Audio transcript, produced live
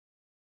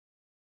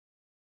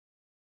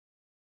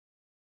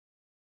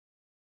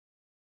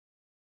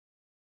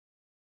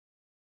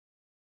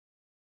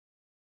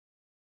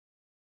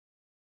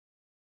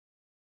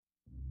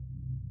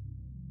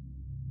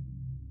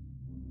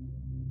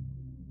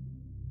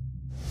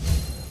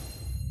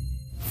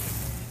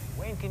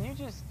Wayne, can you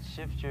just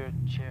shift your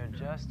chair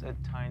just a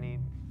tiny...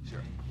 Sure.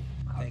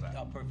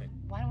 Oh, perfect.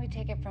 Why don't we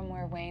take it from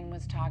where Wayne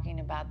was talking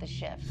about the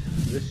shift?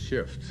 This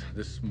shift,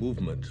 this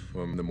movement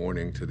from the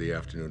morning to the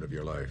afternoon of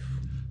your life,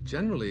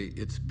 generally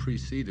it's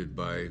preceded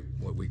by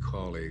what we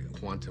call a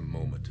quantum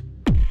moment.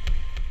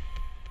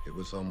 It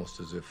was almost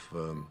as if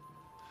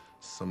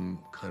some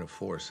kind of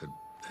force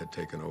had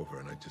taken over,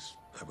 and I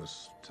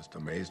was just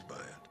amazed by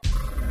it.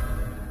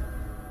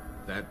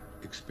 That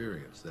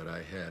experience that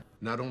I had,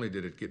 not only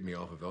did it get me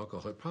off of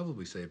alcohol, it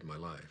probably saved my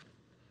life.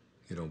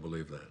 You don't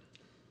believe that?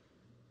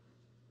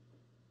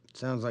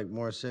 Sounds like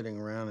more sitting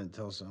around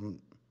until some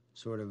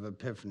sort of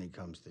epiphany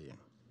comes to you.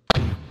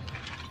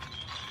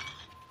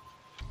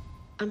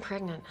 I'm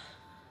pregnant.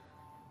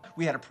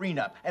 We had a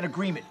prenup, an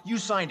agreement. You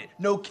signed it.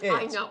 No kids.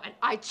 I know, and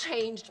I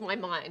changed my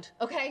mind,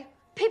 okay?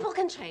 People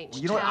can change.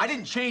 Well, you know what? I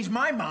didn't change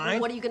my mind.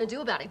 Well, what are you gonna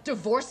do about it?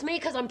 Divorce me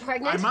because I'm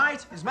pregnant? I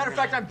might. As a matter of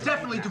fact, I'm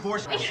definitely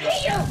divorced. I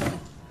hate you!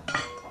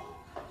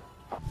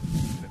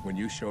 When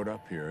you showed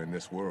up here in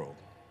this world,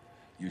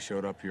 you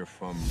showed up here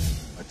from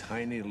a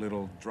tiny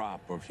little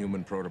drop of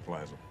human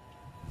protoplasm,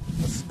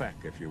 a speck,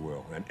 if you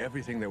will, and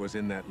everything that was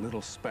in that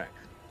little speck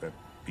that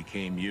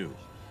became you,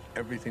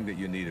 everything that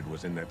you needed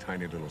was in that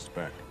tiny little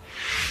speck.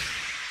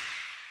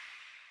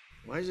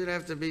 Why does it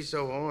have to be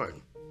so hard?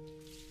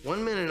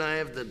 One minute I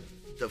have the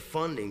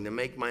funding to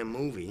make my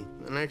movie,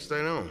 the next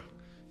I don't.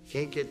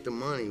 Can't get the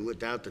money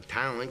without the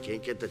talent,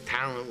 can't get the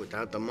talent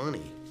without the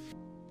money.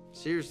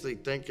 Seriously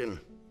thinking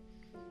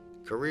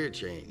career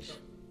change.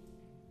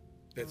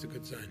 That's a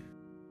good sign.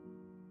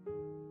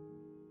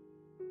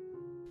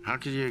 How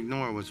could you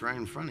ignore what's right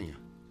in front of you?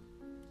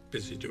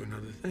 Busy doing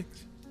other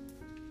things.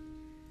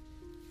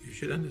 You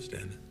should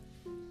understand it.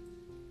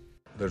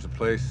 There's a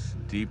place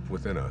deep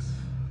within us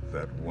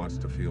that wants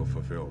to feel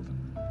fulfilled,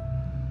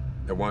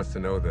 that wants to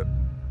know that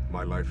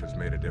my life has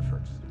made a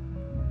difference,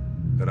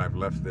 that I've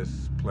left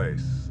this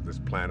place, this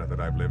planet that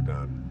I've lived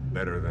on,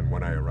 better than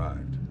when I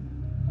arrived,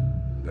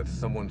 that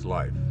someone's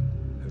life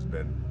has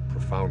been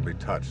profoundly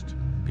touched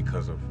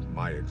because of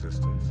my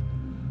existence.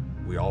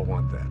 We all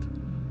want that.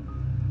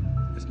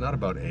 It's not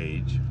about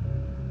age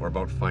or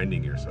about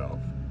finding yourself.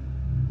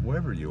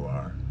 Wherever you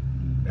are,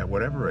 at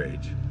whatever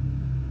age,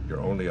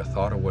 you're only a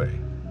thought away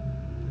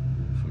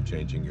from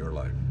changing your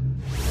life.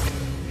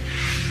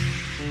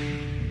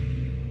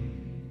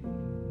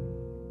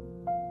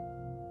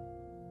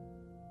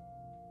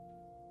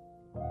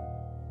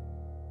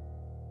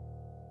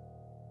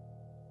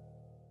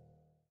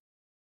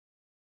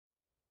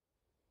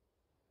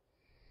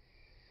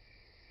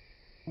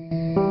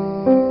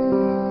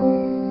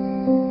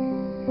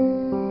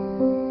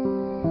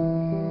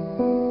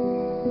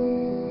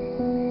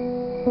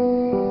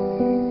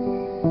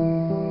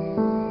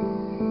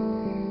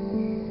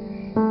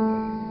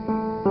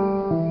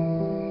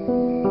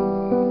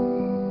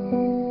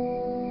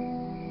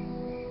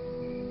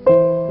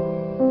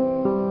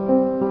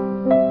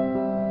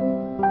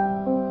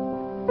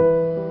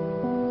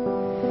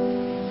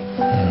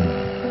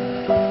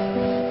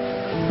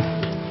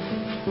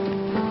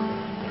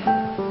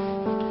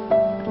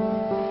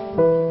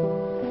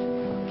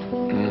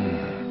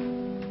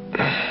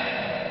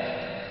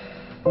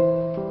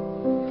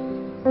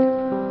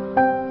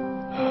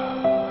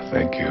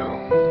 Thank you.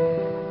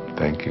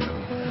 Thank you.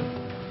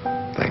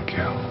 Thank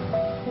you.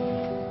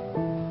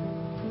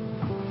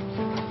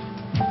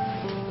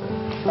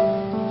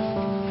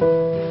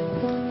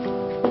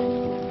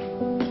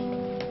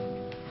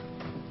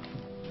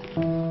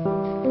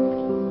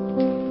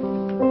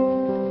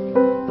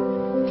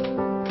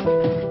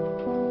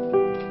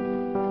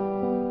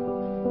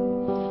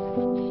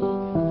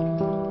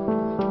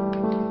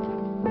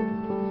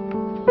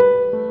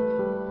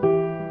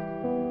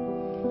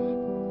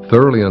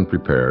 Thoroughly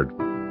unprepared,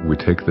 we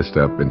take the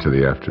step into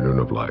the afternoon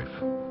of life.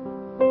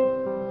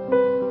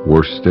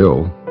 Worse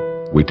still,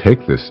 we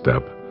take this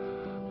step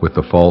with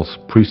the false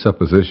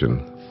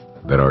presupposition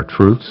that our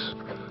truths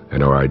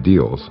and our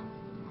ideals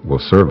will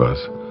serve us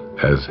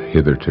as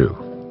hitherto.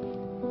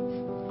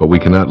 But we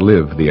cannot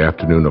live the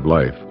afternoon of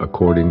life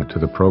according to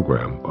the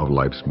program of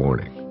life's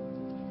morning.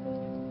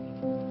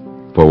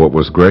 For what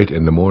was great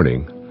in the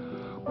morning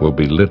will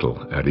be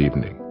little at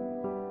evening.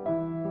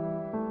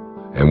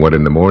 And what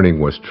in the morning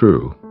was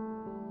true,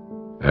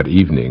 at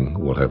evening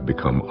will have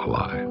become a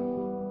lie.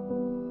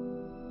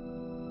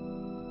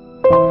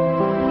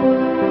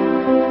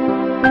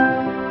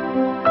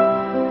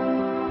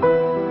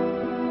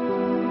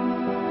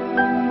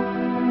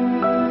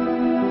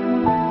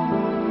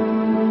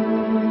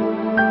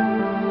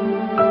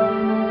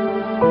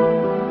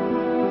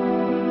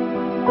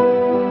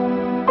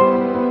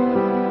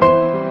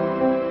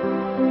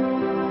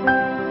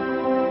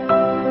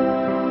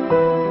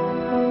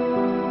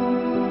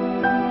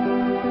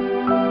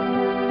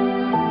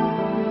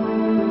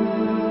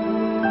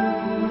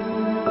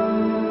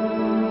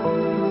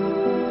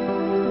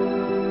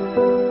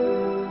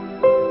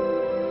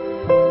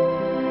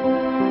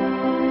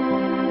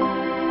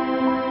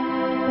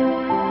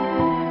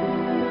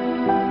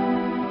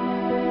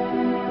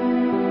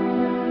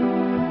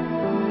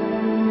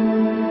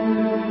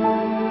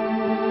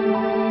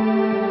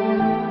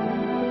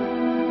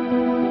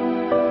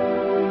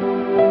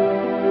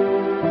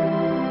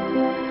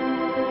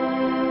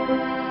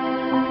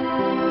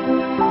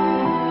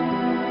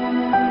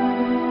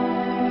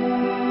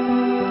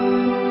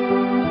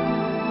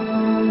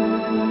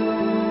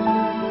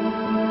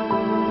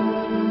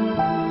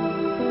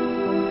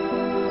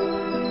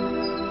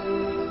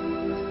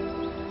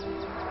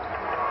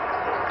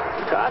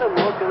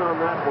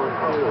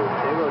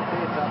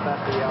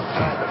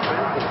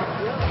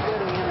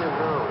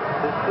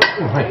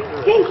 Oh, hey.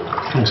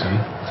 Thanks, honey.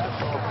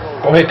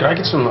 Oh, hey, can I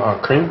get some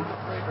cream?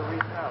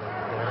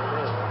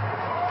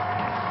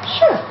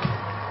 Sure.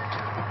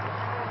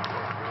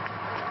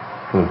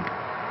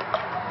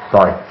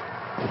 Sorry.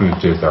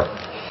 Cheers, sir.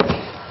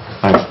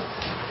 Thanks.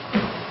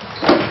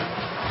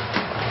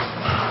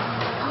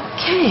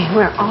 Okay,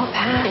 we're all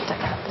packed. I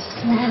got the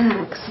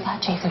snacks,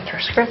 got Jason's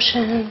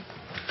prescription,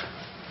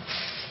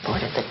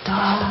 boarded the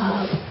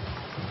dog,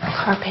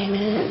 car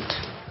payment,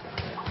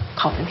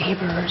 called the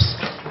neighbors.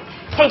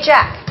 Hey,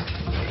 Jack.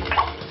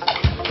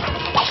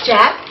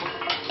 Jack?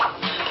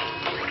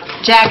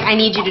 Jack, I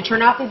need you to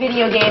turn off the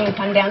video game and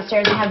come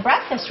downstairs and have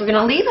breakfast. We're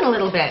gonna leave in a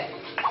little bit.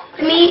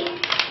 Let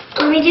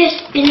me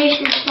just finish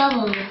this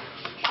level.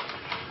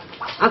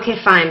 Okay,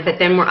 fine, but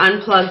then we're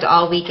unplugged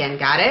all weekend,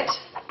 got it?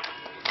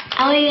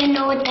 I don't even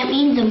know what that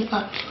means,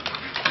 unplugged.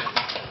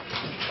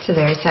 It's a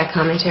very sad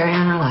commentary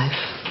on our life.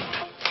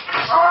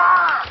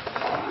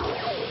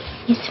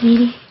 Hey,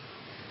 sweetie.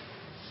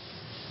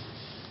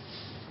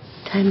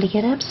 Time to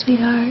get up,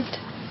 sweetheart.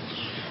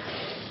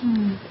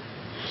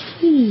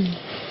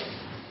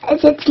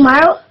 Is it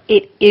tomorrow?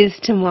 It is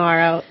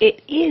tomorrow.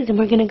 It is, and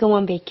we're gonna go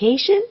on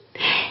vacation,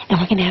 and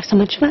we're gonna have so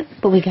much fun.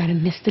 But we gotta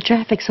miss the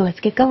traffic, so let's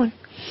get going.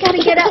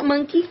 Gotta get up,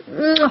 monkey.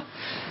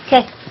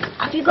 Okay,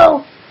 off you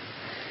go.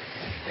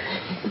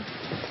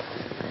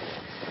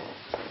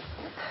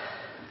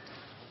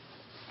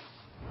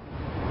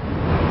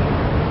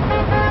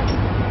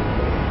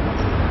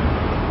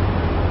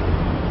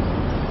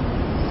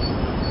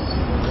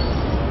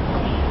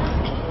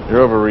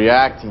 You're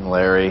overreacting,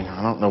 Larry.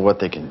 I don't know what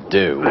they can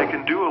do. They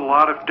can do a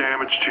lot of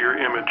damage to your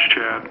image,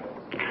 Chad.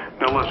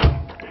 Now listen,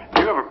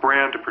 you have a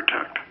brand to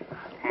protect.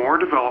 More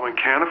development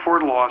can't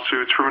afford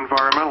lawsuits from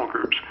environmental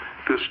groups.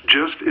 This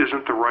just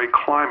isn't the right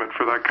climate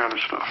for that kind of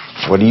stuff.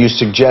 What are you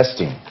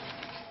suggesting?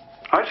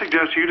 I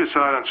suggest you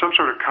decide on some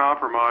sort of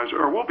compromise,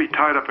 or we'll be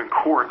tied up in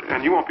court,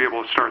 and you won't be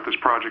able to start this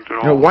project at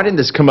all. You know, why didn't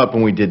this come up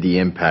when we did the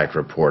impact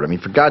report? I mean,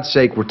 for God's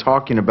sake, we're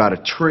talking about a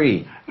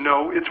tree.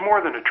 No, it's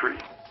more than a tree.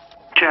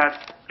 Chad,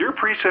 your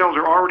pre-sales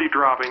are already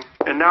dropping,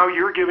 and now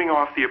you're giving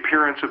off the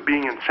appearance of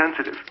being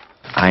insensitive.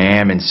 I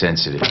am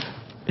insensitive.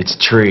 It's a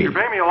tree. You're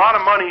paying me a lot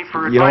of money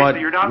for advice You know what,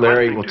 that you're not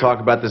Larry, listening we'll to. talk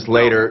about this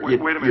later. No,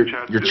 wait a minute,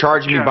 Chad. You're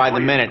charging me Chad, by the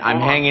please, minute. I'm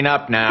hold on. hanging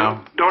up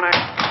now. Don't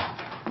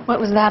hang. What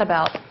was that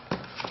about?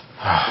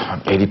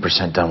 I'm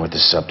 80% done with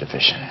this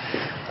subdivision.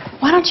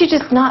 Why don't you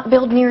just not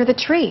build near the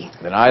tree?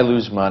 Then I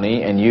lose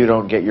money and you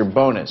don't get your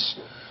bonus.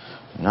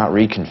 I'm not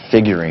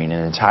reconfiguring an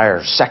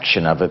entire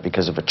section of it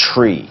because of a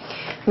tree.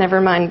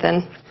 Never mind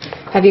then.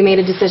 Have you made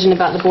a decision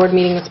about the board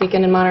meeting this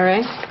weekend in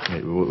Monterey?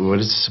 Wait, what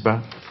is this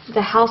about?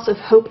 The House of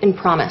Hope and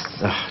Promise.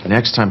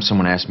 Next time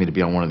someone asks me to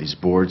be on one of these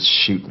boards,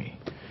 shoot me.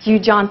 Hugh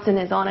Johnson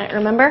is on it,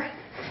 remember?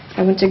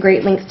 I went to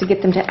great lengths to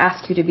get them to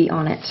ask you to be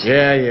on it.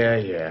 Yeah.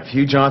 If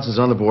Hugh Johnson's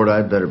on the board,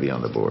 I'd better be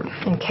on the board.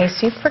 In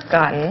case you've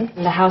forgotten,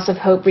 the House of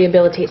Hope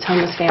rehabilitates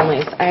homeless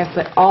families. I have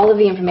put all of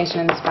the information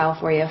in this file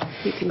for you.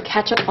 You can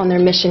catch up on their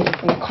mission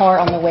in the car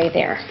on the way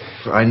there.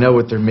 I know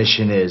what their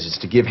mission is. It's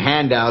to give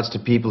handouts to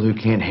people who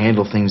can't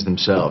handle things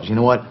themselves. You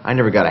know what? I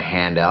never got a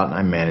handout, and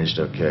I managed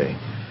okay.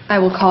 I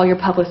will call your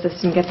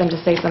publicist and get them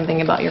to say something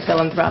about your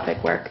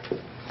philanthropic work.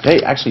 Hey,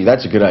 actually,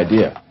 that's a good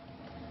idea.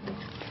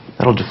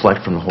 That'll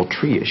deflect from the whole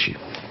tree issue.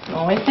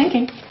 Always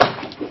thinking.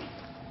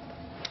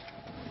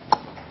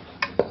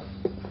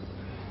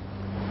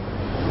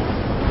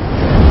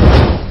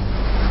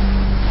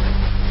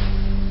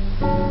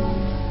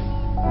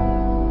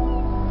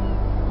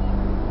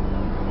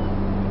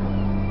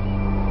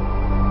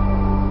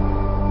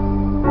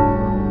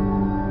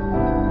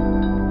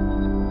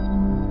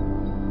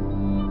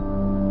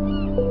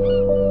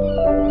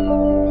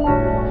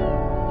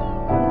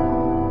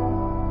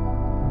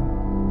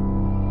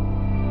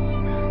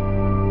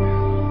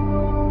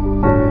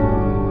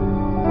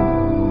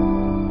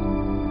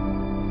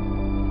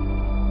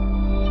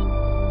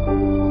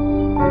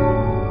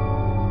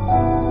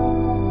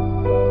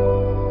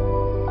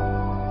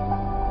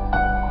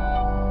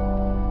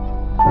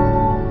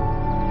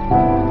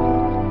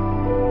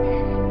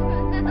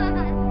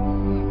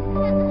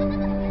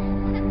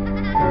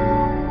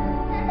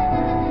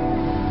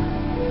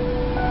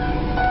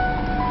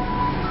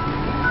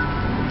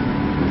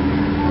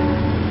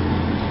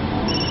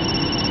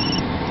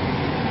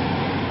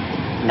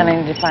 And I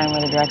need to find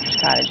where the director's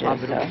cottage is, so.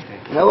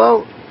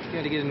 Hello? You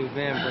gotta get a new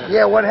van, bro.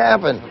 Yeah, what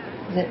happened?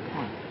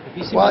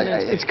 Well,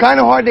 it's kind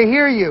of hard to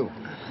hear you.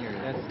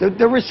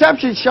 The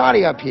reception's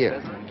shoddy up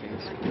here.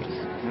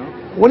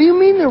 What do you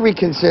mean they're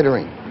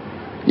reconsidering?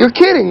 You're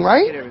kidding,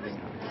 right?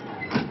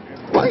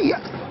 Well,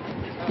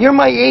 you're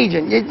my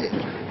agent.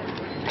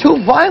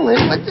 Too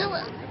violent?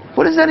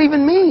 What does that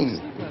even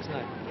mean?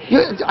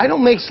 I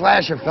don't make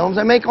slasher films.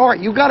 I make art.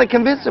 You got to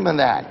convince them of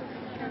that.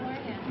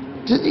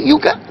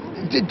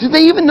 Do they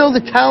even know the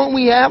talent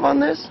we have on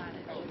this?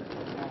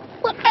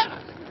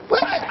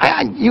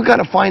 You got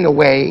to find a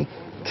way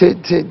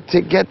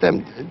to get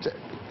them.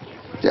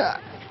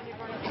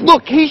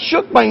 Look, he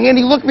shook my hand.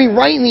 He looked me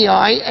right in the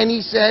eye, and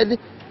he said,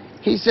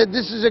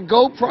 this is a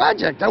go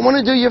project. I want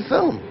to do your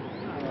film.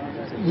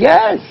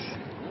 Yes.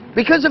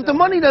 Because if the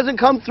money doesn't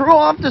come through,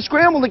 I'll have to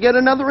scramble to get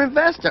another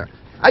investor.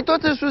 I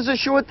thought this was a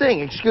sure thing.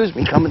 Excuse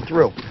me, coming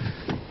through.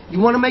 You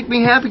want to make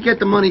me happy? Get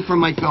the money from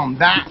my film.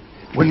 That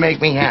would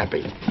make me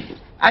happy.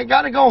 I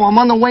got to go. I'm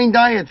on the Wayne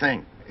Dyer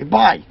thing.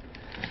 Bye.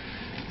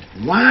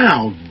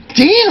 Wow.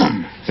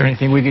 Damn. Is there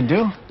anything we could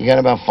do? You got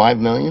about $5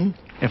 million?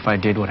 If I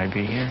did, would I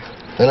be here?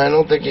 Then I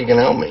don't think you can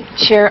help me.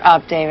 Cheer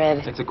up,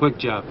 David. It's a quick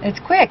job. It's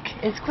quick.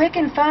 It's quick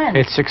and fun.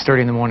 It's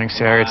 6:30 in the morning,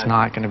 Sarah. It's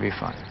not going to be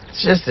fun.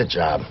 It's just a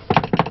job.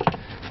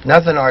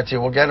 Nothing artsy.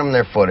 We'll get them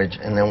their footage,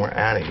 and then we're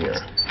out of here.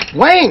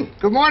 Wayne!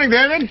 Good morning,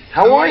 David.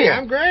 How are you?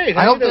 I'm great.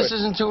 I hope this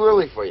isn't too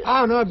early for you.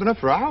 Oh, no, I've been up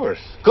for hours.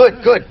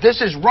 Good, good.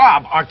 This is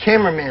Rob, our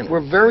cameraman.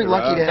 We're very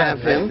lucky to have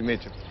him. Nice to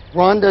meet you.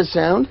 Ron does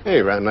sound.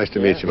 Hey, Ron, nice to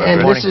meet you, my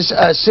And friend. this is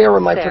Sarah,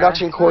 my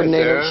production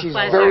coordinator. Sarah. She's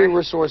Pleasure. very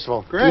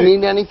resourceful. Great. If you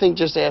need anything,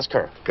 just ask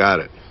her. Got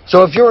it.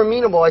 So if you're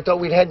amenable, I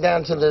thought we'd head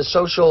down to the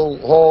social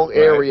hall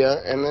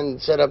area and then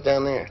set up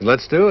down there.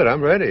 Let's do it.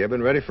 I'm ready. I've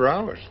been ready for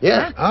hours.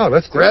 Yeah. Oh,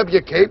 let's do Grab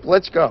your cape.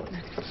 Let's go.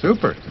 it.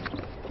 Super.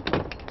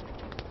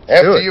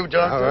 After you,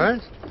 Doctor. All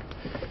right.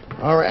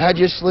 All right. How'd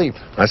you sleep?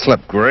 I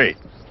slept great.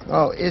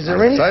 Oh, is there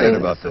I'm anything? excited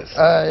about this.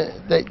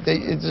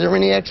 Is there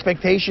any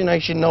expectation I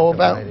should know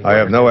about? I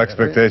have no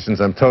expectations.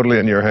 I'm totally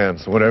in your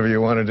hands. Whatever you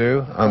want to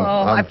do,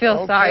 I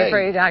feel sorry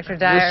for you, Dr.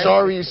 Dyer. You're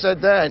sorry you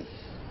said that.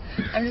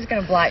 I'm just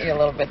going to blot you a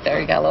little bit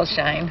there. You got a little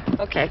shine.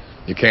 Okay.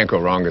 You can't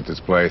go wrong at this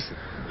place.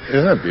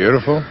 Isn't it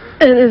beautiful?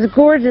 It is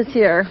gorgeous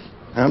here.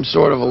 I'm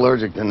sort of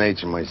allergic to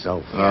nature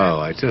myself. Oh,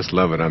 I just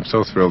love it. I'm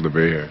so thrilled to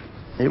be here.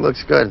 He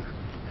looks good.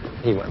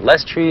 He went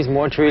less trees,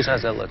 more trees.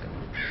 How's that looking?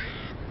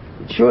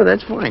 Sure,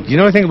 that's fine. Do you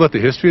know anything about the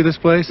history of this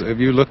place? Have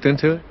you looked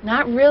into it?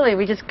 Not really.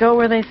 We just go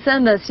where they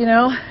send us, you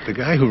know. The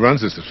guy who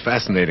runs this is a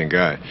fascinating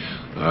guy.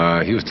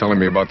 He was telling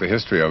me about the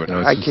history of it.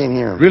 I can't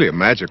hear him. Really a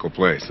magical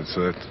place. It's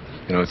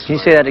Can you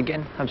say that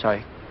again? I'm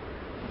sorry.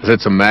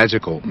 It's a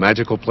magical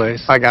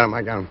place. I got him.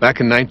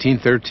 Back in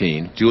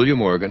 1913, Julia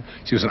Morgan,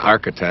 she was an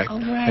architect, Oh,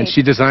 right. and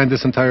she designed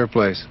this entire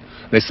place.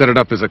 They set it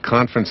up as a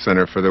conference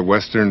center for the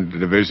Western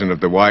Division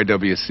of the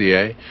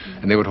YWCA,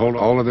 and they would hold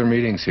all of their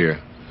meetings here.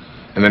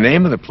 And the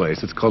name of the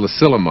place, it's called a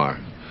Silomar.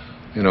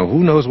 You know,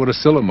 who knows what a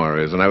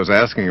Silomar is? And I was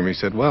asking him, he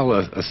said, well,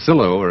 a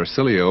silo or a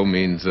silio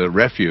means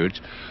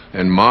refuge,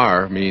 and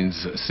mar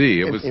means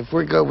sea. If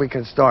we're good, we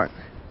can start.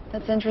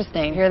 That's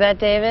interesting. Hear that,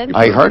 David?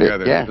 I heard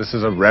it, yeah. This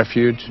is a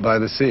refuge by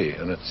the sea,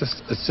 and it's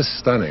just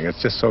stunning.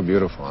 It's just so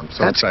beautiful. I'm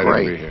so That's excited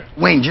great. to be here.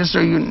 Wayne, just so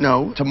you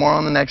know, tomorrow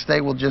and the next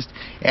day we'll just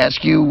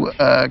ask you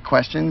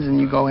questions and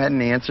you go ahead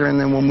and answer, and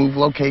then we'll move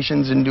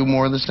locations and do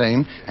more of the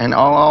same. And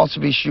I'll also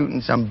be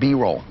shooting some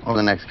B-roll over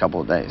the next couple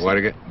of days. What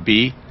again?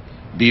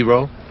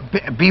 B-roll?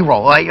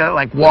 B-roll,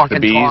 like walk the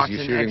and bees, talk you're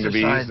and shooting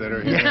exercise. the bees that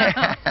are here.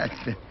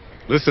 Yeah.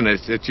 Listen,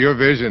 it's your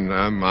vision.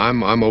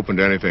 I'm open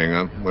to anything.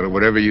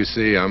 Whatever you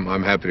see,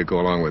 I'm happy to go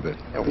along with it.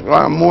 Well,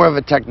 I'm more of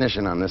a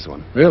technician on this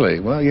one.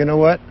 Really? Well, you know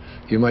what?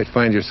 You might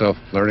find yourself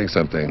learning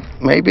something.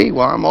 Maybe.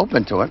 Well, I'm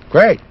open to it.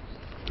 Great.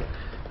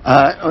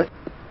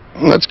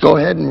 Let's go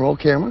ahead and roll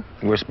camera.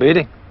 We're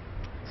speeding.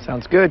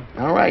 Sounds good.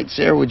 All right,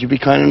 Sarah, would you be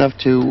kind enough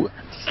to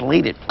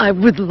slate it? I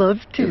would love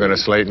to. You're going to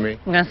slate me?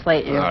 I'm going to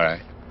slate you. All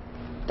right.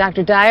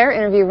 Dr. Dyer,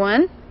 interview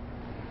 1.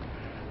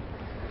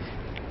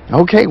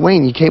 Okay,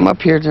 Wayne, you came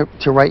up here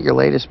to write your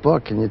latest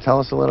book. Can you tell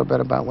us a little bit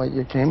about what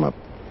you came up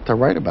to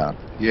write about?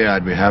 Yeah,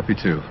 I'd be happy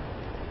to.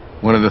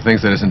 One of the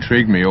things that has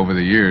intrigued me over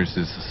the years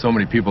is so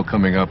many people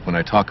coming up when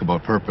I talk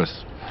about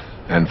purpose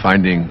and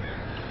finding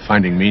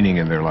meaning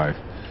in their life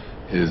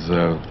is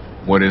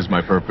what is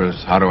my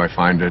purpose? How do I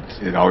find it?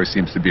 It always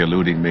seems to be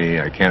eluding me.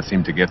 I can't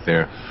seem to get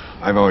there.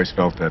 I've always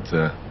felt that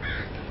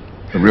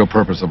the real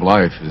purpose of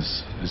life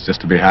is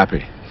just to be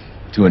happy,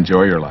 to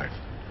enjoy your life,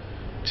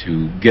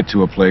 to get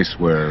to a place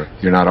where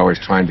you're not always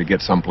trying to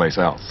get someplace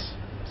else.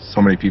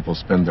 So many people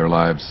spend their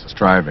lives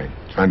striving,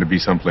 trying to be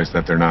someplace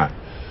that they're not.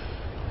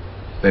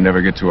 They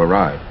never get to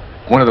arrive.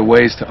 One of the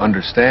ways to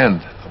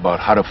understand about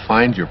how to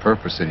find your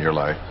purpose in your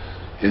life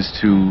is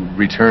to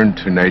return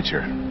to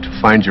nature, to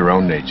find your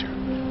own nature.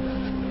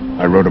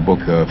 I wrote a book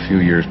a few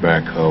years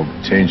back called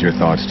Change Your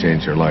Thoughts,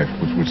 Change Your Life,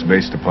 which was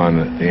based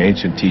upon the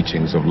ancient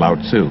teachings of Lao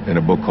Tzu in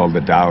a book called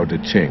the Tao Te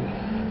Ching.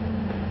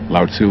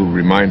 Lao Tzu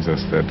reminds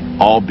us that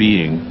all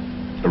being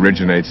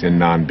originates in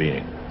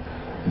non-being.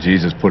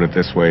 Jesus put it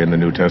this way in the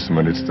New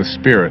Testament, it's the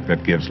spirit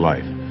that gives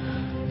life.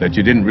 That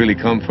you didn't really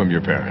come from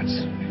your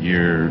parents.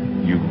 You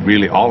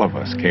really, all of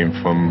us came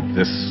from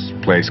this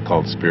place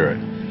called spirit.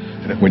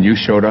 And when you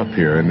showed up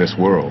here in this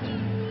world,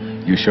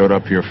 you showed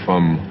up here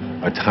from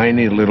a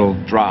tiny little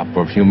drop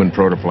of human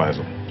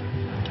protoplasm,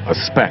 a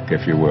speck,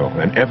 if you will,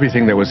 and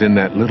everything that was in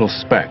that little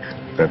speck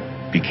that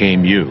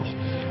became you,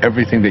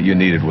 everything that you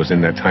needed was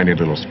in that tiny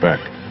little speck.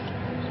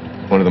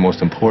 One of the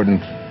most important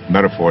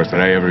metaphors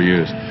that I ever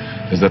used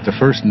is that the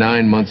first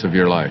 9 months of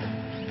your life,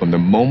 from the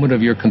moment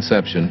of your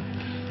conception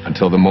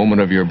until the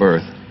moment of your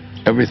birth,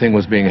 everything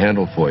was being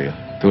handled for you.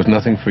 There was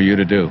nothing for you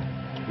to do.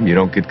 You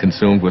don't get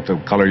consumed with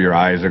the color your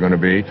eyes are going to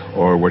be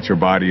or what your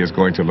body is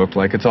going to look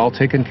like. It's all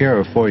taken care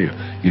of for you.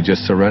 You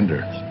just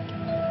surrender.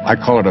 I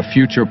call it a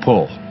future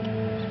pull.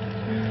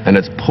 And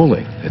it's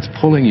pulling. It's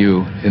pulling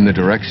you in the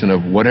direction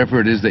of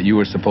whatever it is that you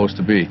were supposed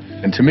to be.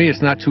 And to me,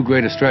 it's not too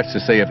great a stretch to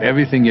say if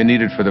everything you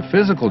needed for the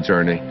physical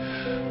journey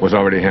was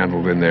already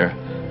handled in there,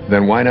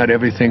 then why not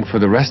everything for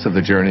the rest of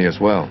the journey as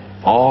well?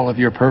 All of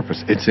your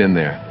purpose, it's in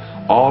there.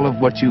 All of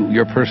what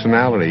your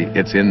personality,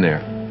 it's in there.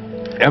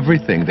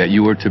 Everything that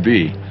you were to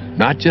be,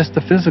 not just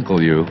the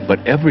physical you, but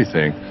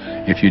everything,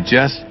 if you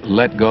just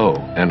let go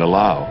and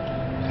allow.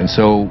 And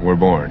so we're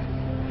born.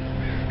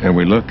 And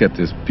we look at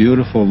this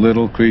beautiful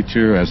little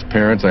creature. As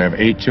parents, I have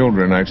 8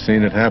 children. I've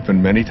seen it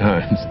happen many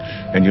times.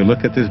 And you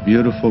look at this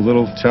beautiful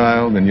little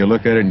child, and you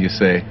look at it and you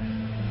say,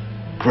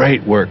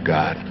 great work,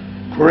 God.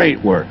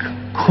 Great work.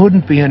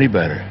 Couldn't be any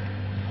better.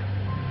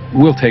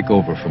 We'll take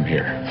over from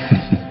here.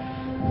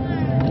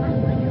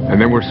 And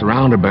then we're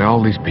surrounded by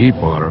all these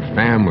people, our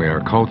family,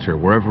 our culture,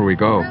 wherever we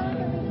go.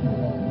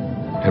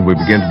 And we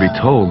begin to be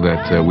told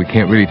that we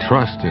can't really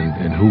trust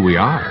in who we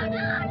are.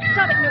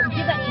 Stop it, no,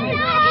 give that to me.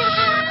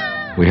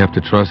 We have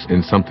to trust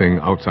in something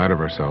outside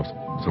of ourselves.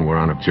 So we're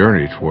on a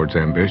journey towards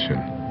ambition.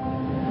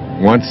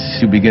 Once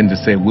you begin to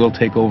say, we'll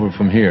take over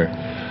from here,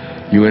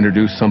 you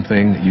introduce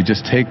something, you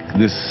just take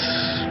this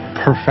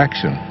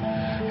perfection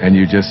and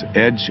you just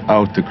edge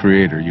out the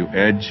Creator. You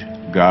edge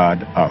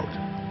God out.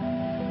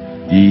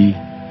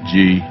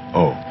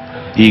 E-G-O.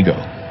 Ego.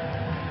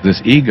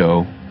 This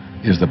ego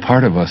is the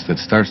part of us that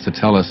starts to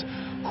tell us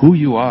who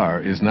you are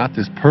is not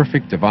this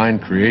perfect divine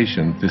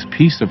creation, this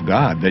piece of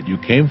God that you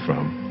came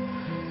from.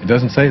 It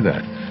doesn't say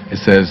that. It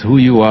says who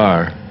you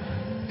are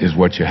is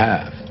what you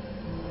have.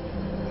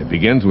 It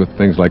begins with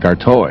things like our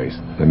toys,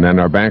 and then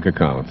our bank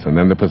accounts, and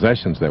then the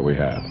possessions that we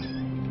have.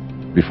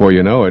 Before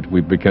you know it,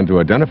 we begin to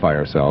identify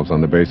ourselves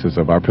on the basis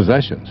of our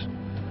possessions.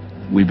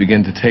 We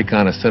begin to take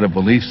on a set of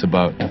beliefs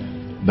about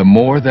the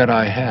more that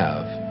I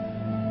have,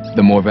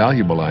 the more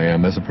valuable I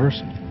am as a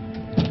person.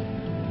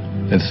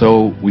 And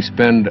so we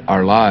spend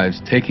our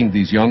lives taking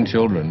these young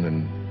children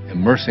and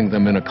immersing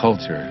them in a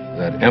culture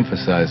that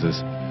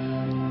emphasizes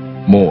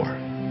more.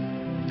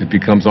 It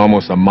becomes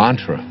almost a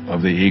mantra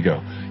of the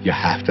ego. You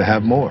have to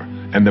have more.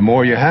 And the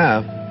more you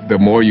have, the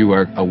more you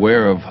are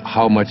aware of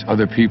how much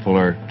other people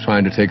are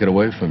trying to take it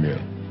away from you.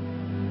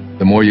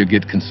 The more you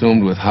get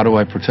consumed with how do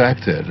I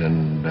protect it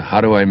and how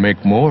do I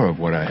make more of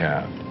what I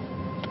have.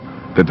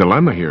 The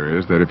dilemma here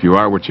is that if you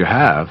are what you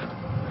have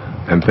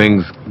and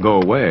things go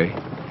away,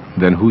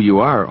 then who you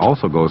are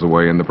also goes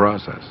away in the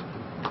process.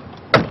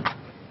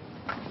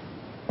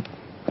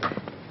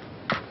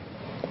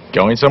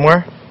 Going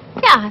somewhere?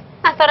 Yeah,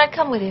 I thought I'd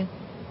come with you.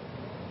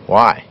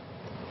 Why?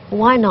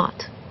 Why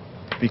not?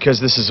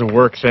 Because this is a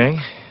work thing.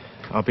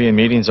 I'll be in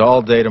meetings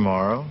all day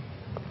tomorrow.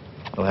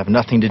 I'll have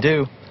nothing to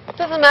do.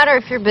 Doesn't matter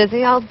if you're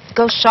busy. I'll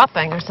go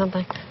shopping or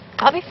something.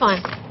 I'll be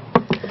fine.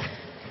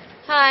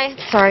 Hi.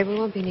 Sorry, we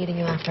won't be needing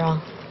you after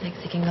all. Thanks,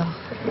 you can go.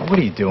 What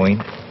are you doing?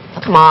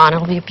 Oh, come on,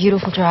 it'll be a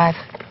beautiful drive.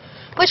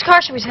 Which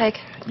car should we take?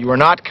 You are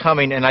not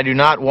coming, and I do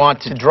not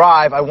want to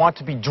drive. I want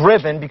to be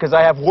driven because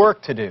I have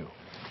work to do.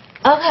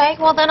 Okay,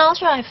 well then I'll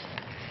drive.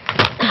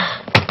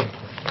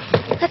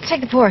 Let's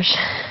take the Porsche.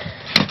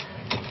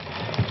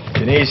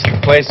 Denise, the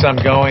place I'm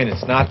going,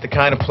 it's not the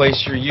kind of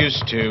place you're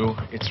used to.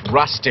 It's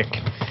rustic.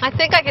 I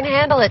think I can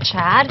handle it,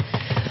 Chad.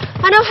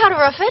 I know how to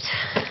rough it.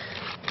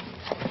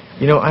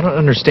 You know, I don't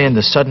understand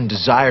the sudden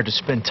desire to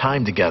spend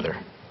time together.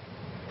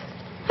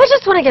 I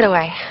just want to get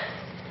away.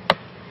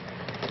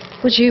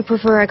 Would you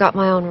prefer I got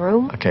my own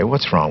room? Okay,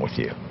 what's wrong with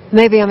you?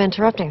 Maybe I'm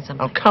interrupting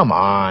something. Oh, come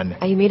on.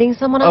 Are you meeting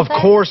someone out there?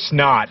 Of course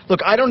not.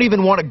 Look, I don't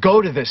even want to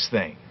go to this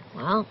thing.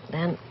 Well,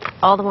 then,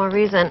 all the more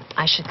reason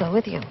I should go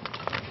with you.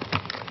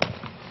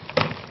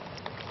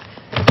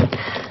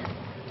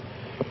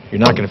 You're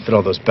not going to fit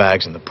all those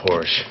bags in the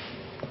Porsche.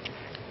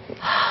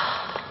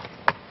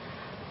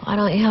 Why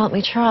don't you help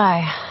me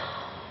try?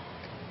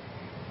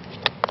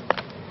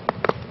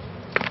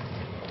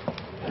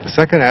 The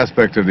second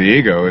aspect of the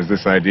ego is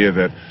this idea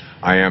that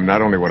I am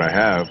not only what I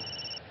have,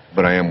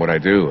 but I am what I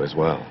do as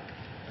well.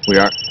 We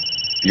are...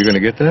 You going to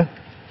get that?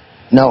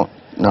 No,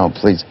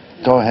 please.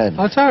 Go ahead.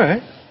 Oh, it's all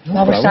right.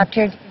 While we're stopped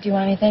here, do you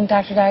want anything,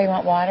 Dr. Dyer? You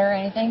want water or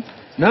anything?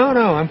 No,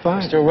 I'm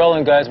fine. Still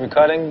rolling, guys. We're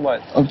cutting. What?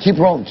 Oh, keep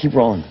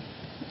rolling.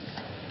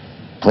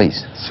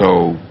 Please.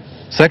 So,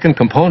 second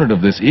component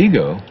of this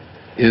ego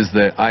is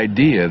the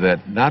idea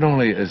that not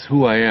only is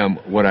who I am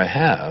what I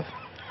have,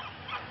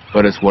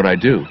 but it's what I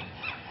do.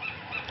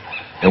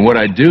 And what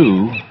I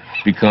do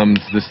becomes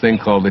this thing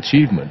called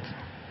achievement.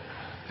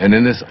 And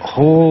in this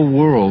whole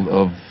world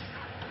of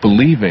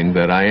believing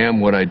that I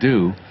am what I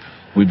do,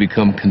 we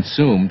become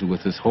consumed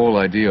with this whole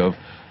idea of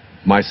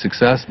my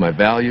success, my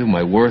value,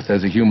 my worth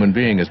as a human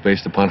being is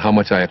based upon how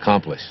much I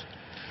accomplish.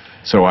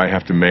 So I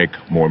have to make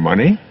more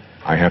money,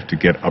 I have to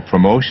get a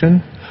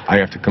promotion, I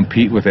have to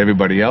compete with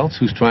everybody else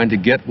who's trying to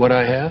get what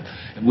I have.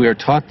 We are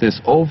taught this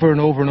over and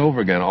over and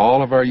over again.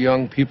 All of our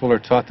young people are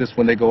taught this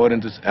when they go out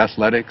into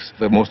athletics.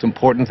 The most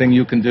important thing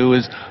you can do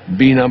is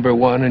be number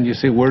one, and you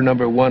say, we're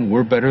number one,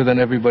 we're better than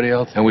everybody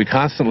else. And we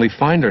constantly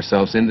find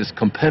ourselves in this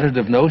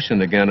competitive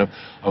notion again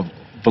of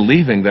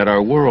believing that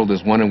our world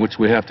is one in which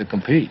we have to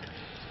compete.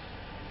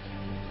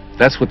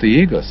 That's what the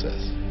ego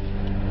says.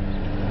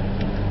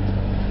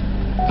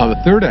 Now,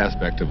 the third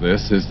aspect of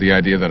this is the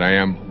idea that I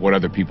am what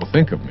other people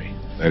think of me.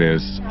 That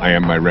is, I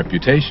am my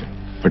reputation.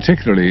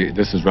 Particularly,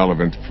 this is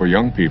relevant for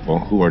young people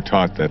who are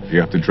taught that you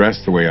have to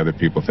dress the way other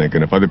people think,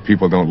 and if other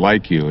people don't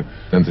like you,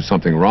 then there's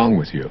something wrong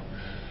with you.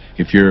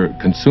 If you're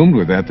consumed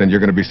with that, then you're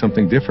going to be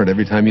something different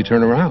every time you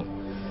turn around.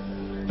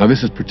 Now,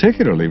 this is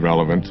particularly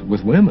relevant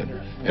with women,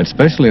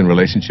 especially in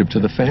relationship to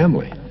the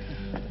family.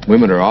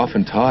 Women are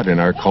often taught in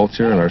our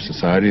culture and our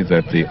society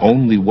that the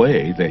only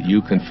way that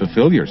you can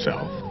fulfill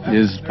yourself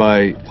is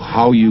by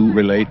how you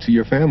relate to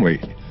your family,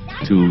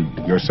 to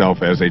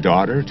yourself as a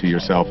daughter, to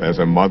yourself as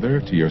a mother,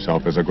 to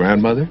yourself as a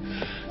grandmother.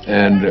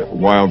 And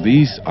while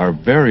these are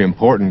very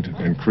important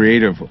and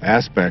creative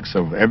aspects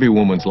of every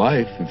woman's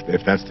life,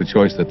 if that's the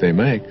choice that they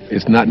make,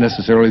 it's not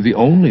necessarily the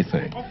only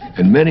thing.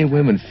 And many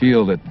women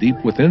feel that deep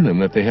within them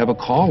that they have a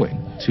calling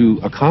to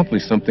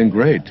accomplish something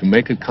great, to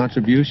make a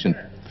contribution.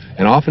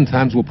 And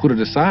oftentimes we'll put it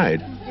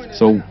aside.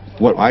 So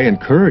what I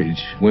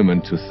encourage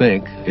women to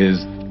think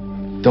is,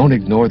 don't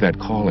ignore that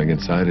calling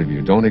inside of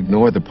you. Don't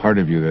ignore the part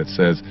of you that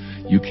says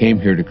you came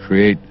here to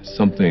create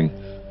something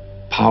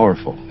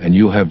powerful, and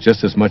you have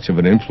just as much of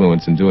an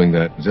influence in doing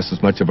that, just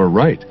as much of a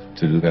right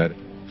to do that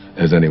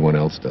as anyone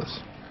else does.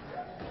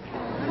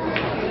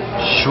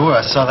 Sure,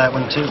 I saw that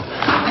one too.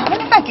 I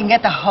wonder if I can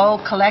get the whole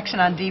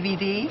collection on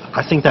DVD.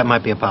 I think that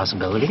might be a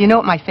possibility. You know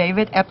what my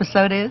favorite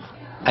episode is?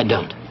 I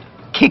don't.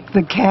 Kick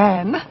the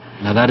Can.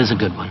 Now that is a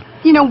good one.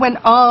 You know, when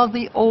all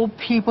the old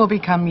people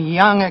become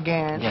young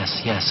again.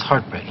 Yes, yes,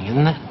 heartbreaking,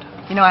 isn't it?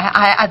 You know,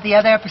 the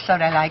other episode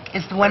I like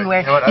is the one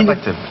where... You know what, I'd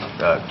like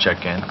to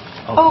check in.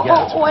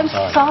 I'm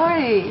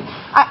sorry.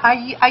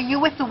 Are you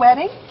with the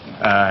wedding?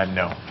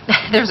 No.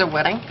 There's a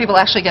wedding? People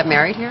actually get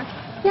married here?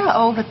 Yeah,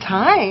 all the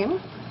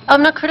time.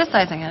 I'm not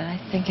criticizing it. I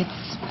think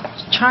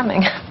it's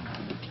charming.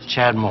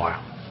 Chad Moore.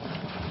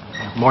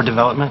 More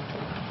development?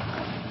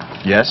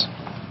 Yes?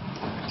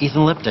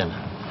 Ethan Lipton.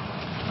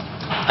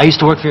 I used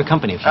to work for your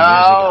company a few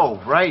years ago.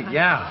 Oh, right,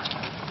 yeah.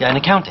 Yeah, in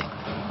accounting.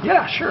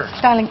 Yeah, sure.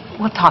 Darling,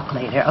 we'll talk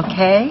later,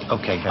 okay?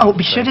 Okay. Oh,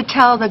 be sure to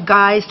tell the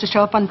guys to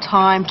show up on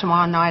time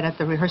tomorrow night at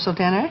the rehearsal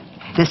dinner.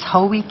 This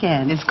whole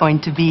weekend is going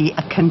to be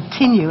a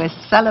continuous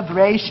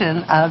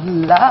celebration of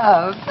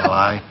love. Well,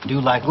 I do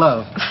like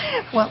love.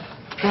 Well,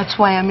 that's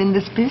why I'm in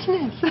this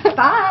business.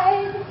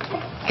 Bye.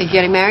 Are you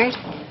getting married?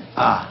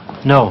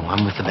 No,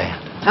 I'm with the band.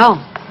 Oh,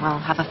 well,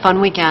 have a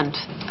fun weekend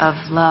of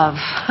love.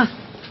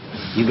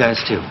 You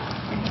guys too.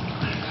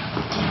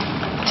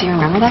 Do you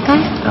remember that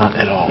guy? Not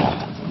at all.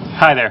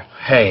 Hi there.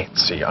 Hey,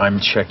 let's see, I'm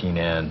checking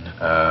in.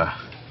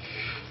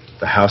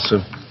 The House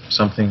of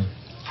something?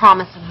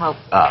 Promise and Hope.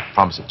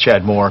 Promise of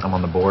Chad Moore. I'm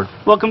on the board.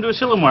 Welcome to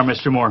Asilomar,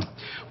 Mr. Moore.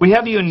 We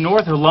have you in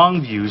North or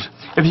Longviews.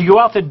 If you go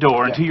out the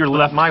door and to your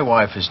left... My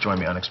wife has joined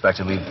me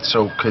unexpectedly,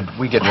 so could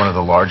we get one of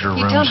the larger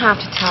rooms? You don't have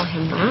to tell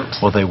him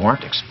that. Well, they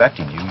weren't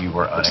expecting you. You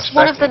were unexpected.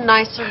 One of the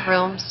nicer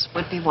rooms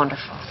would be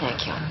wonderful.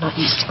 Thank you. I'm not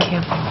used to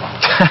camping.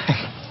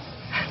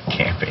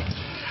 Camping.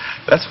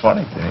 That's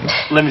funny, Denise.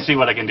 Let me see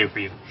what I can do for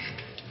you.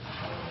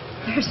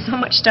 There's so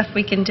much stuff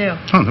we can do.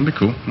 Oh, that'd be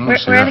cool. Where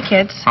are the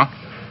kids? Huh?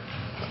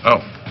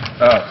 Oh.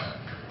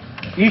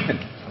 Ethan.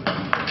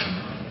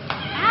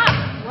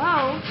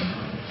 Whoa.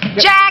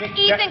 Jack,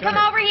 Ethan, come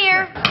over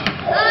here.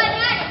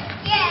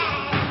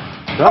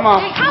 Come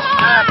on. Come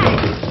on.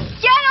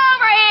 Get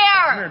over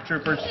here. Come here,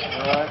 troopers.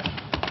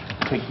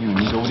 Take you and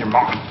you go with your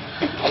mom.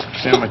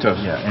 Stand on my toes.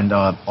 Yeah, and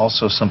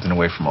also something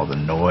away from all the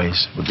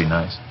noise would be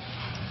nice.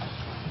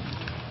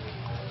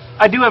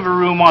 I do have a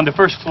room on the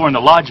first floor in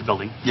the lodge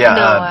building. Yeah,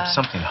 No,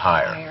 something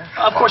higher.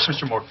 Of course,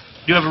 Mr. Moore.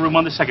 Do you have a room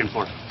on the second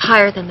floor?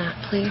 Higher than that,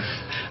 please.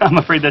 I'm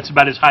afraid that's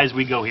about as high as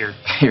we go here.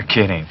 You're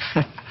kidding.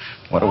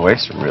 What a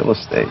waste of real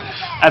estate.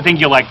 I think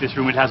you'll like this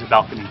room. It has a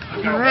balcony.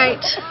 All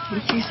right.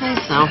 If you say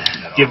so.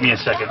 Give me a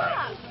second.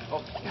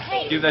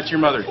 Give that to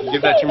your mother.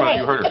 Give that to your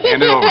mother. You heard her. Hand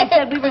it over. I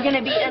said we were going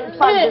to be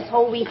unplugged this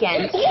whole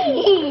weekend. Do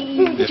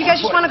you guys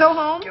just want to go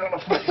home?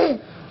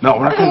 No,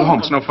 we're not going to go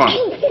home. It's no fun.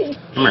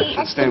 Come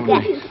here. Stand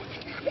with me.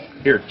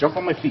 Here, jump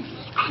on my feet.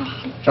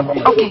 Jump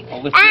on my feet.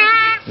 I'll lift you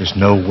up. There's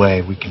no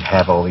way we can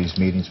have all these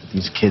meetings with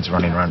these kids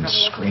running around and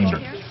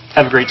screaming.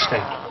 Have a great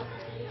stay.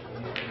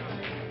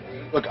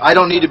 Look, I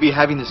don't need to be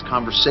having this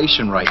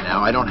conversation right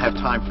now. I don't have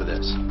time for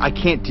this. I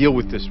can't deal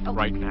with this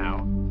right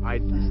now.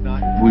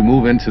 We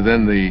move into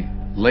then the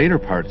later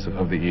parts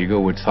of the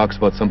ego, which talks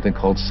about something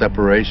called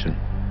separation.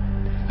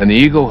 And the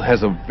ego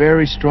has a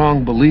very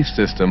strong belief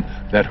system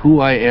that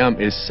who I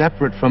am is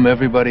separate from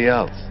everybody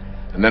else.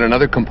 And then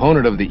another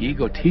component of the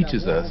ego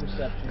teaches us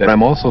that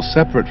I'm also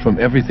separate from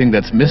everything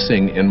that's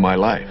missing in my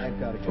life,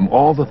 from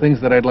all the things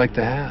that I'd like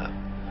to have.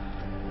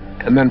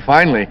 And then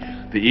finally,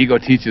 the ego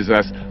teaches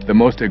us the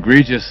most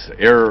egregious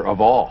error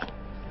of all.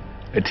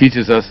 It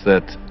teaches us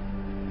that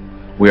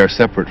we are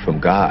separate from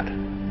God.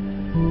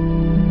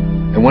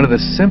 And one of the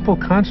simple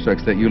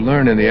constructs that you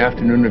learn in the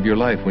afternoon of your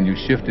life when you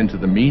shift into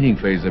the meaning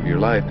phase of your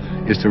life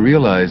is to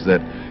realize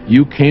that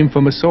you came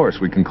from a source.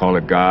 We can call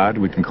it God,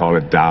 we can call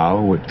it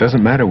Tao, it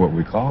doesn't matter what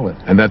we call it.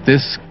 And that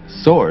this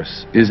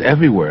source is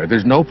everywhere.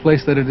 There's no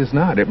place that it is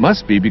not. It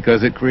must be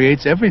because it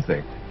creates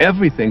everything.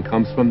 Everything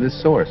comes from this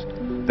source.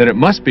 Then it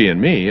must be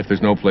in me. If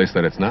there's no place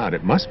that it's not,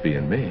 it must be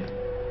in me.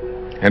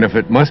 And if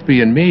it must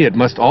be in me, it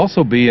must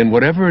also be in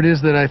whatever it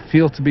is that I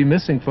feel to be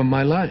missing from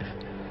my life.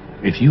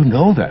 If you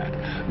know that,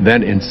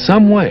 then in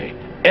some way,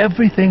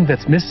 everything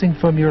that's missing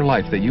from your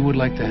life that you would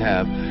like to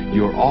have,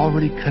 you're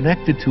already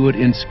connected to it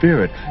in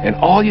spirit. And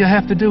all you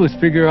have to do is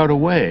figure out a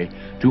way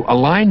to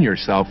align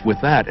yourself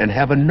with that and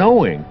have a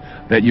knowing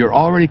that you're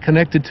already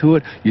connected to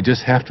it. You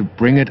just have to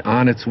bring it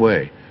on its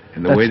way.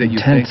 And the way that you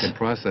think and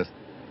process.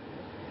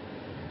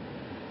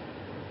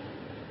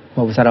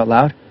 What was that out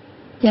loud?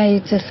 Yeah,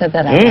 you just said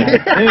that out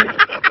loud.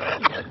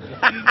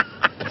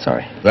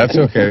 Sorry. That's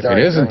okay.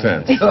 Sorry, it is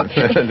intense.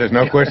 There's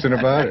no question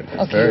about it.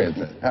 It's very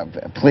intense.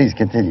 Please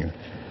continue.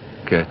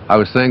 Okay. I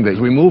was saying that as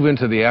we move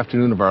into the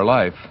afternoon of our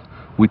life,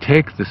 we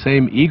take the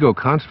same ego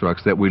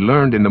constructs that we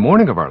learned in the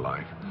morning of our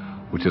life,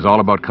 which is all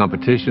about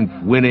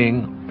competition,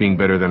 winning, being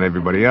better than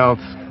everybody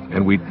else,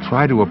 and we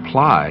try to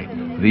apply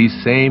these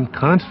same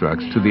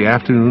constructs to the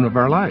afternoon of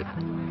our life.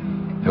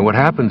 And what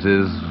happens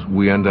is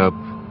we end up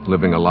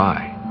living a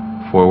lie.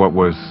 For what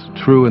was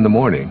true in the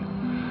morning,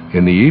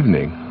 in the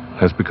evening,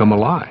 has become a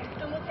lie.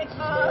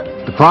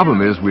 The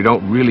problem is we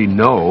don't really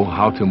know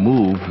how to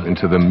move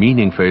into the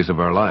meaning phase of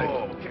our life.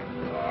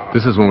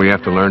 This is when we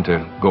have to learn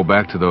to go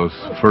back to those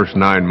first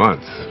 9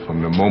 months,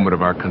 from the moment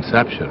of our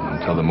conception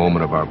until the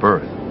moment of our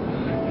birth.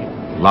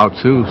 Lao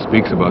Tzu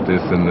speaks about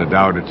this in the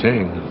Tao Te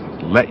Ching.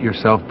 Let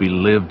yourself be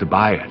lived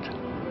by it.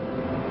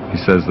 He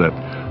says that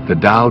the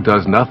Tao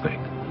does nothing.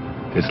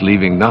 It's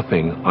leaving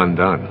nothing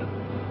undone.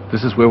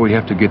 This is where we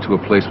have to get to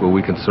a place where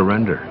we can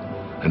surrender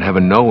and have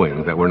a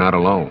knowing that we're not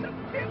alone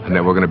and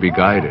that we're going to be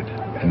guided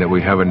and that we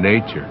have a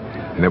nature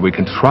and that we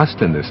can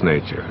trust in this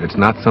nature. It's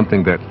not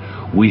something that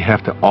we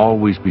have to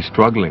always be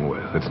struggling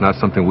with. It's not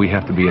something we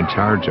have to be in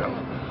charge of.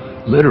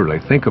 Literally,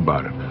 think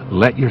about it.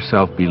 Let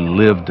yourself be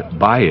lived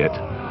by it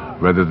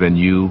rather than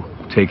you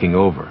taking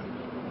over.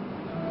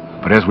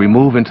 But as we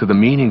move into the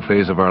meaning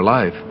phase of our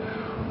life,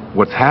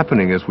 what's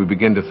happening is we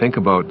begin to think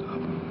about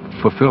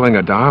fulfilling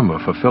a dharma,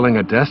 fulfilling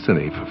a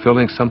destiny,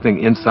 fulfilling something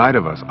inside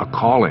of us, a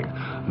calling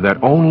that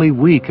only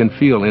we can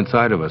feel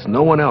inside of us.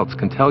 No one else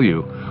can tell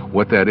you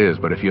what that is.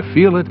 But if you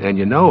feel it and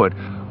you know it,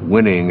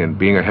 winning and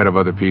being ahead of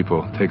other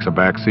people takes a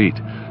back seat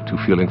to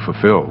feeling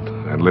fulfilled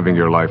and living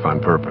your life on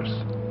purpose.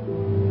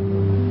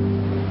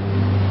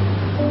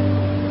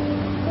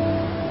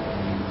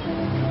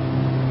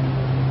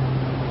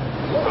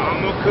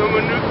 I'm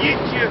coming to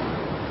get you.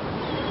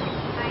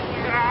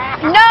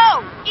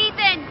 No,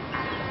 Ethan!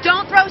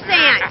 Don't throw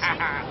sand.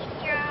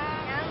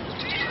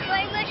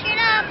 Look it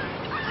up.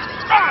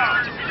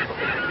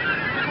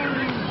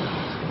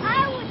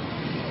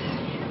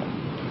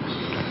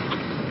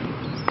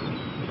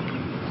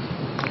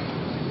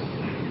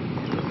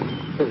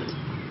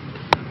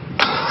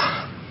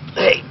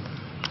 Hey,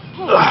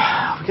 we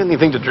got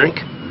anything to drink?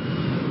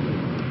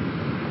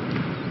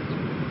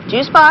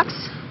 Juice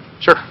box?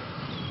 Sure.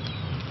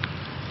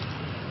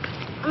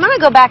 I'm gonna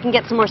go back and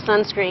get some more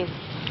sunscreen.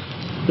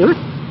 Really?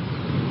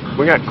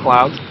 We got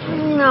clouds.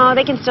 No,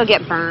 they can still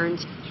get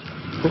burned.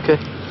 Okay.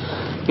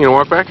 You gonna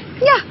walk back?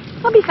 Yeah,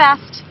 I'll be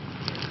fast.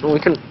 Well, we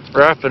can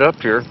wrap it up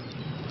here.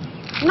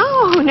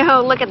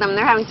 No, look at them.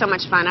 They're having so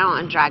much fun. I don't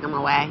want to drag them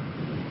away.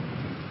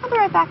 I'll be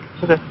right back.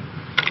 Okay.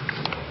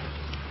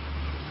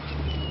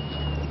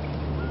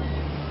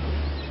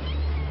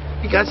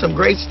 You got some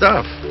great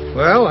stuff.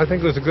 Well, I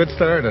think it was a good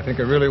start. I think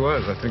it really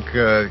was. I think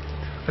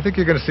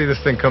you're going to see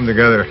this thing come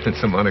together in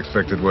some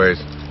unexpected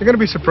ways. You're going to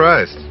be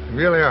surprised. You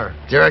really are.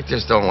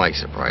 Directors don't like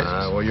surprises.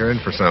 Well, you're in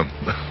for some.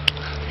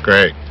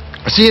 Great.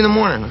 I'll see you in the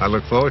morning. I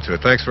look forward to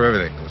it. Thanks for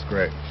everything. It was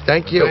great.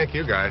 Thank you. Thank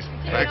you, guys.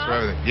 Thanks for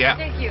everything. Yeah.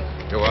 Thank you.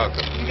 You're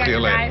welcome. got See you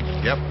your later.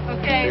 ride? Yep.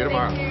 Okay. See you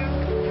tomorrow. Thank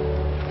you.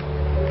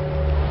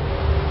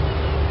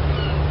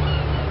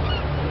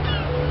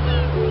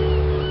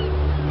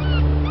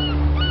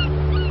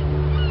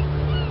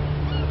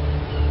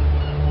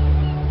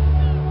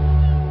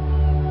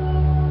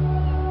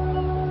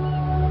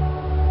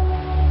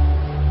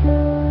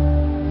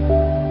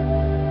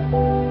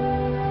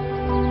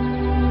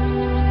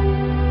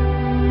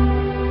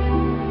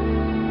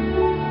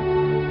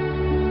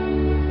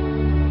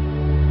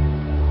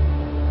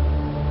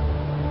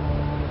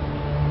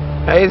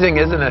 Amazing,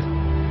 isn't it?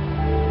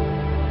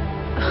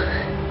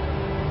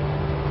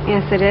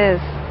 Yes, it is.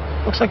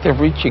 Looks like they're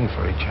reaching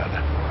for each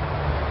other.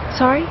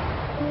 Sorry?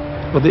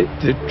 Well,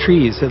 the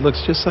trees, it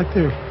looks just like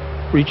they're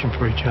reaching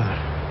for each other.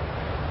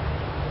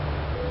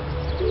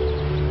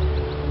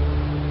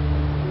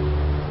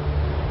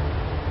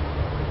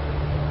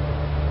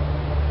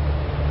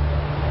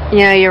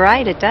 Yeah, you're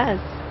right, it does.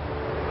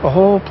 The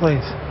whole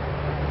place.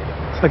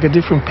 It's like a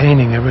different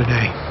painting every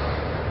day.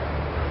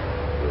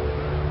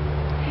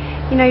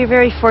 You know, you're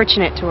very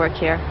fortunate to work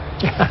here.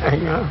 I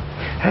know.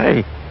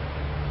 Hey.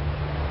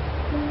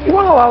 You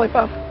want a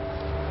lollipop?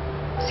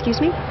 Excuse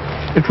me?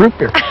 It's root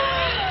beer.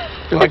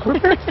 You like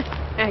root beer?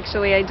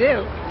 Actually, I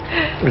do.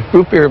 It's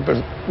root beer,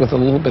 but with a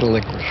little bit of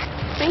licorice.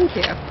 Thank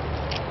you.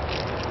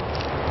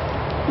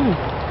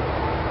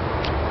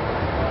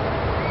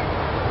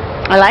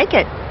 I like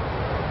it.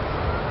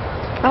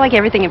 I like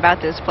everything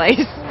about this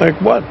place. Like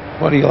what?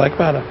 What do you like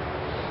about it?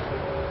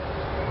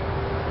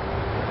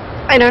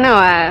 I don't know,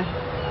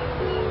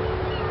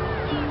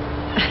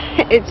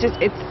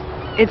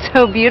 it's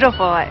so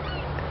beautiful. I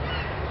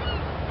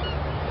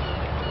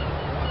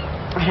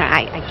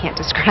can't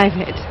describe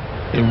it.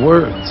 In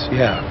words,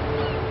 yeah.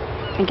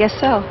 I guess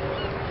so.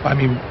 I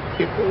mean,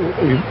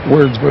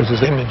 words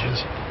versus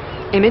images.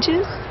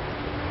 Images?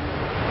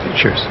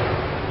 Pictures.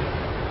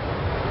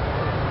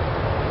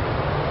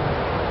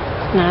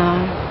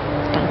 No,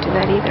 don't do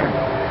that either.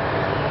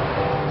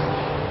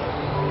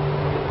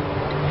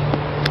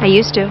 I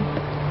used to.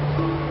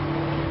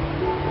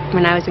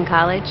 When I was in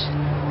college,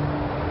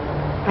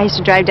 I used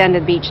to drive down to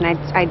the beach and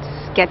I'd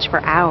sketch for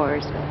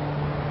hours.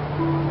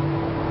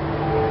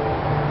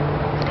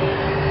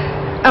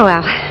 Oh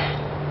well,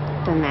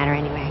 doesn't matter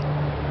anyway.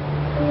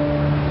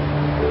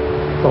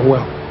 Oh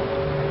well.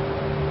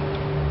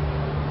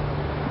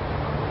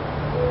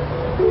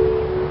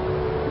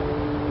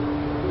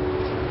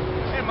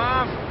 Hey,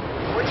 Mom.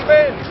 Where you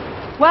been?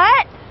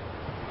 What?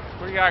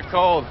 Where you got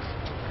cold?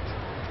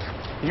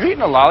 You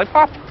eating a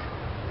lollipop?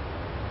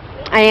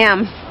 I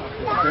am.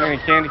 You any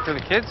candy for the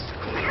kids?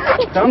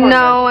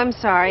 No, I'm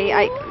sorry. Oh,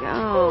 that's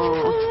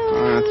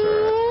all right.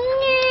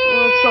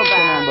 Let's go back.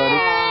 Come on, buddy.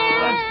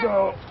 Let's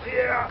go.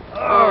 Yeah.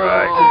 All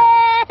right.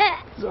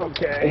 It's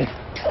okay.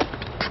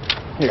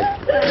 Here.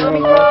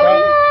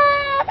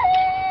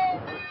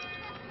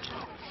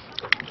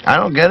 I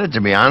don't get it,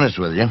 to be honest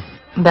with you.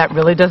 That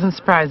really doesn't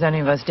surprise any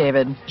of us,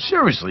 David.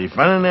 Seriously, if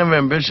I didn't have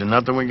ambition,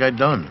 nothing would get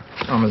done.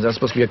 Is that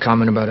supposed to be a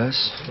comment about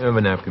us? I have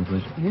a napkin,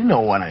 please. You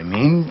know what I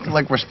mean.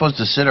 Like we're supposed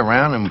to sit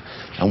around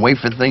and wait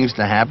for things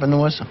to happen to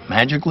us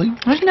magically.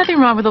 There's nothing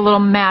wrong with a little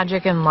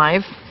magic in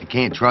life. I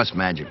can't trust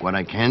magic. What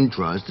I can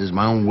trust is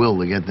my own will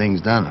to get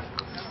things done.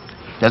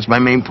 That's my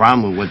main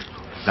problem with what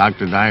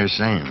Dr. Dyer's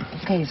saying.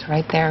 Okay, he's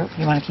right there.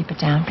 You want to keep it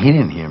down? He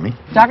didn't hear me.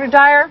 Dr.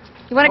 Dyer,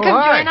 you want to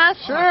come join us?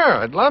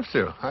 Sure, I'd love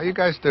to. How you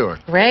guys doing?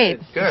 Great.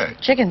 Good.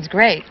 Chicken's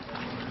great.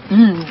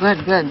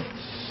 Good.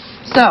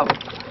 So,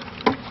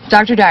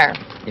 Dr. Dyer.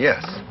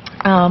 Yes.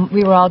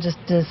 We were all just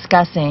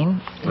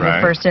discussing the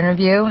first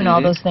interview and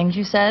all those things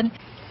you said.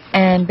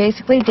 And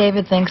basically,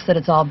 David thinks that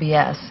it's all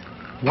BS.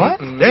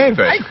 What? David?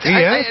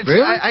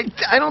 Really?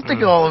 I don't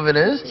think all of it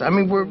is. I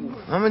mean,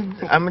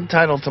 I'm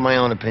entitled to my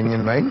own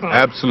opinion, right?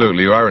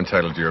 Absolutely. You are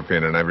entitled to your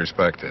opinion, and I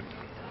respect it.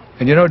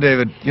 And you know,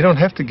 David, you don't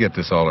have to get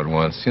this all at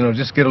once. You know,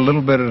 just get a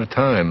little bit at a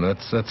time.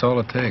 That's all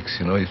it takes.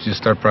 You know, you just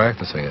start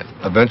practicing it.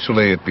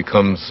 Eventually, it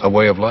becomes a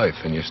way of life,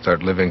 and you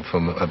start living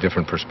from a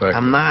different perspective.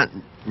 I'm not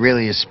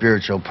really a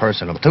spiritual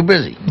person. I'm too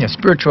busy. Yeah,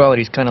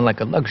 spirituality is kind of like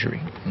a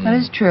luxury. That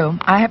is true.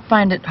 I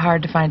find it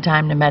hard to find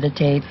time to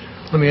meditate.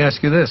 Let me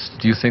ask you this.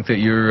 Do you think that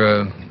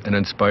you're an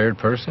inspired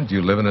person? Do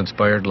you live an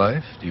inspired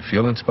life? Do you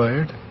feel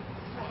inspired?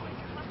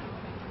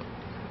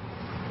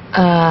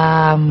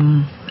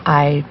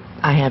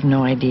 I have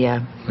no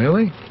idea.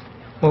 Really?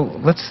 Well,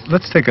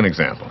 let's take an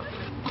example.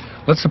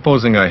 Let's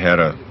supposing I had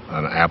an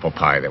apple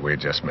pie that we had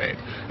just made.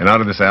 And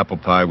out of this apple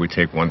pie, we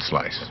take one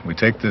slice. We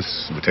take the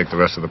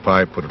rest of the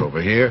pie, put it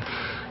over here,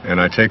 and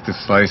I take this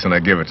slice and I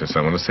give it to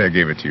someone. Let's say I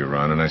gave it to you,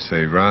 Ron, and I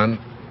say, Ron,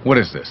 what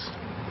is this?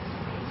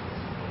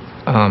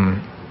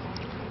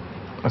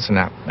 That's an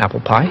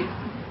apple pie.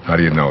 How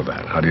do you know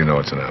that? How do you know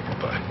it's an apple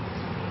pie?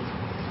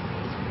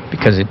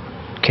 Because it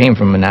came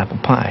from an apple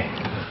pie.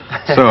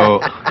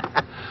 So,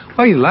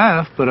 well, you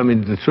laugh, but I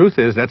mean, the truth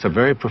is that's a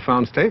very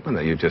profound statement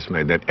that you just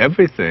made, that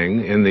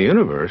everything in the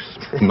universe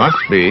must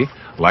be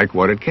like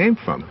what it came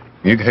from.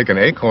 You take an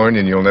acorn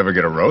and you'll never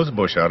get a rose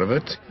bush out of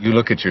it. You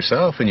look at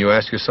yourself and you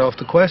ask yourself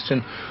the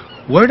question,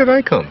 where did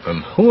I come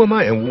from? Who am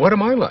I and what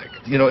am I like?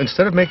 You know,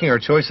 instead of making our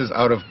choices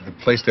out of the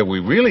place that we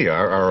really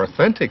are, our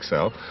authentic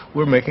self,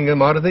 we're making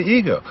them out of the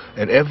ego.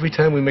 And every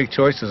time we make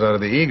choices out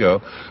of the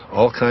ego,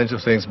 all kinds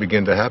of things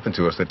begin to happen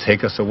to us that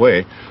take us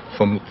away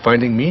from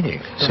finding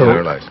meaning in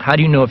our lives. How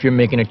do you know if you're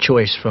making a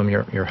choice from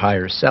your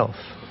higher self?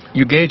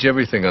 You gauge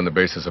everything on the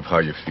basis of how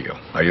you feel.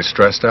 Are you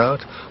stressed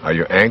out? Are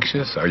you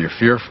anxious? Are you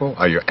fearful?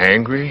 Are you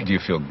angry? Do you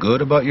feel good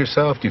about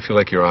yourself? Do you feel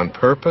like you're on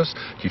purpose?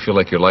 Do you feel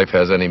like your life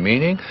has any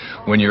meaning?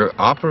 When you're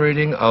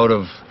operating out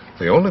of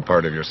the only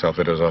part of yourself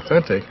that is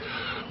authentic,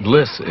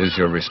 Bliss is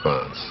your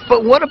response.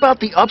 But what about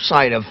the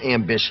upside of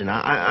ambition?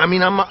 I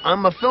mean, I'm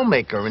a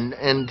filmmaker,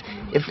 and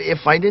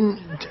if I didn't,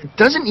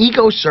 doesn't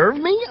ego serve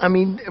me? I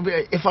mean,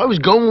 if I was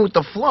going with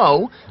the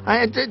flow,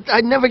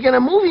 I'd never get a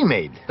movie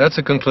made. That's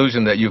a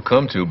conclusion that you've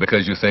come to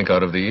because you think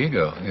out of the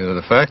ego. You know,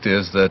 the fact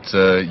is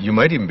that you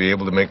might even be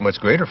able to make much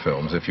greater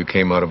films if you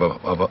came out of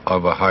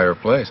a higher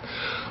place.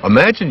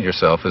 Imagine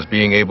yourself as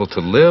being able to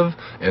live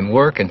and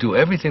work and do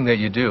everything that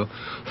you do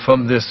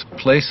from this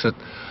place that,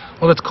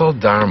 well, it's called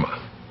Dharma.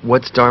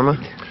 What's Dharma?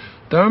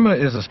 Dharma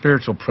is a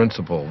spiritual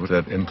principle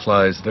that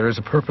implies there is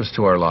a purpose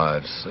to our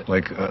lives.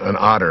 Like an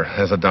otter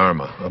has a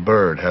dharma, a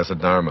bird has a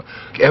dharma.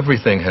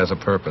 Everything has a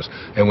purpose.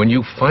 And when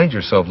you find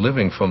yourself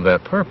living from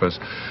that purpose,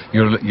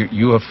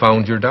 you have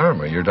found your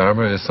dharma. Your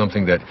dharma is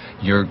something that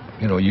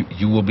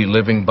you will be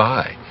living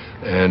by.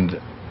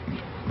 And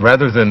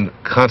rather than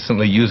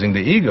constantly using the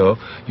ego,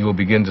 you will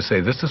begin to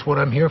say, this is what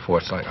I'm here for.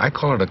 It's like, I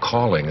call it a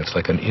calling. It's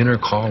like an inner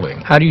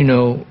calling. How do you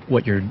know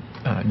what your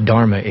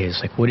dharma is?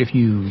 Like, what if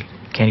you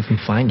can't even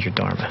find your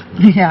dharma?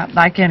 Yeah,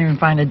 I can't even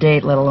find a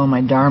date, let alone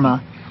my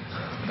dharma.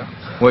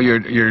 Well,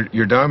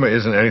 your dharma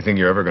isn't anything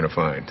you're ever going to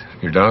find.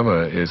 Your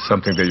dharma is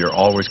something that you're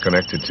always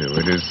connected to.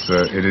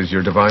 It is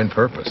your divine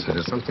purpose. It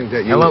is something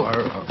that you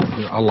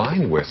are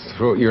aligned with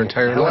throughout your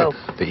entire life.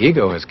 The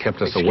ego has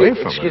kept us away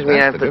from it. Excuse me,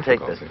 I have to take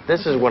this.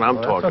 This is what I'm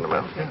talking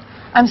about.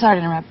 I'm sorry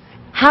to interrupt.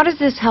 How does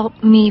this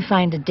help me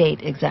find a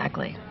date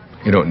exactly?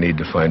 You don't need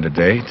to find a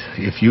date.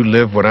 If you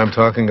live what I'm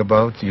talking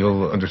about,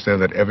 you'll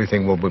understand that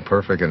everything will be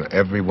perfect and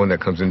everyone that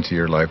comes into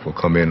your life will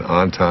come in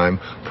on time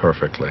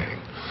perfectly.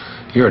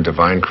 You're a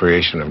divine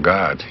creation of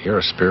God. You're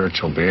a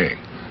spiritual being.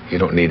 You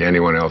don't need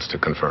anyone else to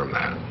confirm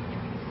that.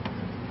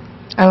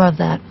 I love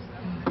that.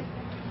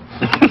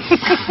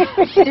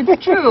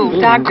 It's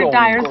true. Dr.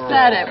 Dyer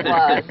said it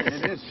was.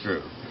 It is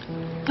true.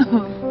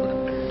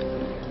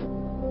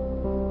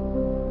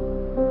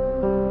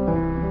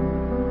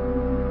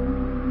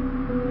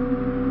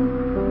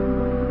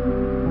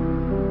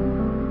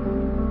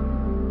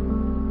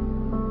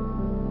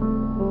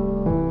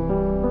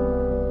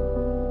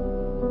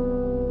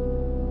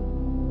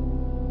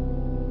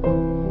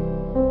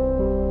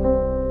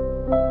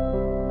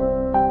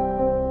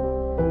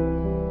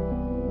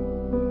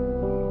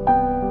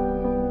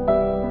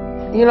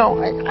 You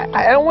know,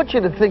 I don't want you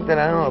to think that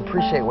I don't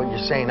appreciate what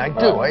you're saying. I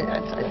do.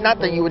 Not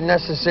that you would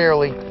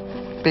necessarily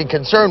be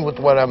concerned with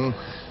what I'm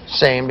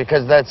saying,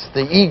 because that's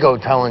the ego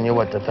telling you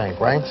what to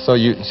think, right? So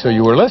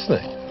you were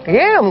listening?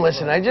 Yeah, I'm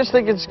listening. I just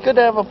think it's good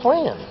to have a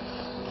plan.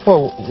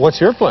 Well, what's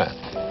your plan?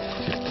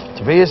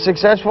 To be a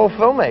successful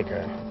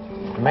filmmaker,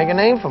 to make a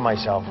name for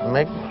myself, to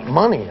make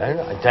money,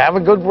 to have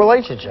a good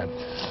relationship.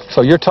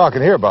 So you're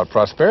talking here about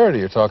prosperity,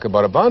 you're talking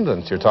about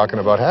abundance, you're talking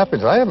about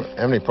happiness. I haven't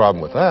any problem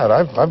with that.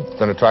 I've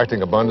been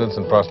attracting abundance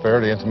and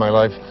prosperity into my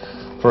life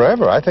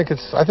forever. I think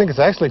it's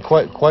actually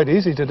quite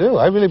easy to do.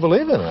 I really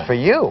believe in it. For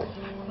you?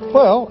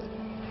 Well,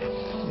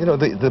 you know,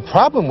 the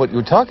problem what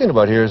you're talking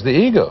about here is the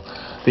ego.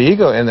 The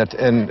ego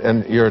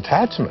and your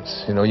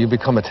attachments. You know, you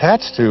become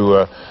attached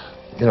to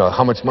you know,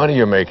 how much money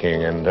you're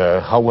making and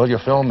how well your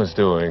film is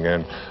doing,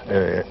 and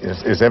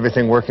is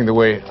everything working the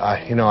way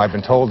I've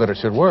been told that it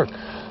should work.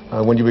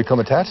 When you become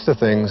attached to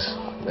things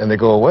and they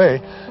go away,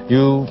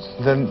 you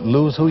then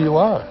lose who you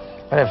are.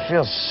 But it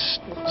feels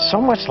so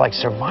much like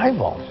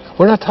survival.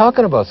 We're not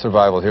talking about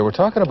survival here. We're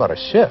talking about a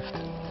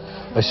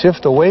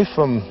shift away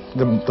from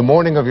the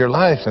morning of your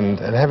life and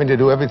having to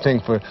do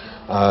everything for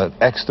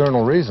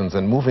external reasons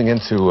and moving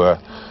into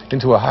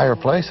a higher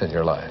place in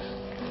your life.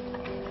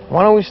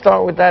 Why don't we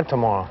start with that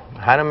tomorrow?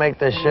 How to make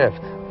this shift?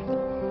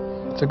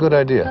 It's a good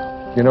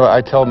idea. You know,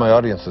 I tell my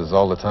audiences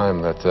all the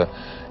time that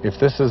if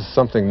this is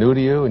something new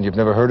to you and you've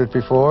never heard it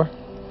before,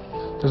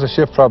 there's a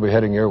shift probably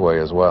heading your way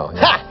as well.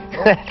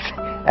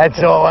 Ha!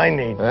 That's all I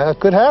need. It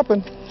could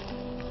happen.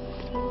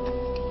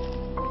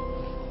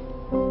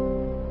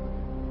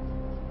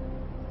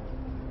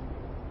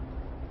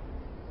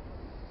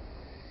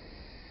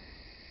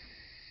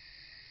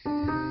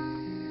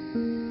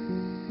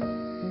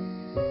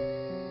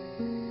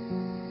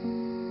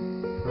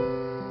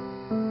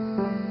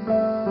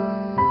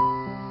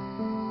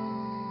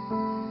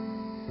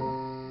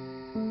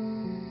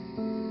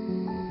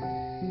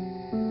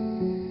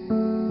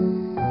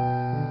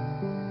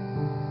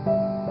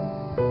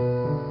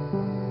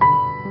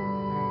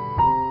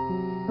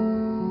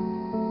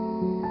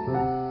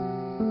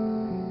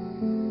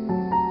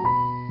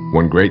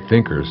 When great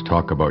thinkers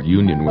talk about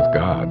union with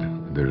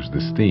God, there's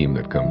this theme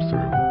that comes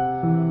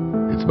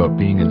through. It's about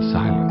being in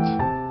silence.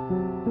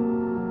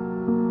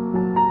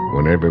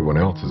 When everyone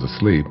else is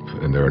asleep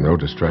and there are no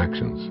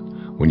distractions,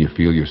 when you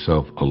feel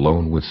yourself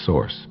alone with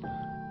Source,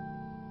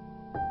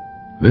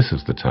 this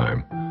is the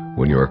time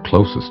when you are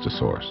closest to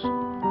Source.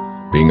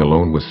 Being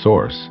alone with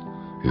Source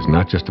is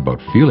not just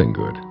about feeling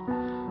good,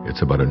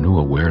 it's about a new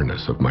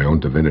awareness of my own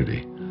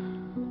divinity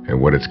and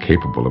what it's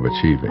capable of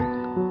achieving.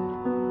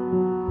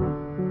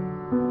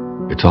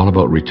 It's all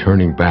about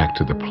returning back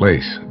to the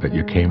place that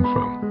you came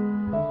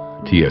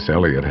from. T.S.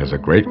 Eliot has a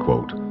great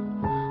quote,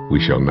 "We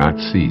shall not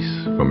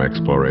cease from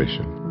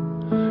exploration."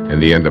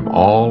 And the end of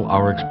all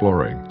our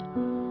exploring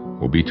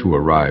will be to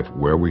arrive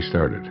where we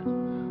started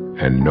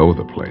and know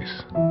the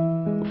place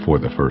for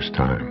the first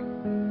time.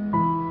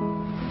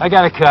 I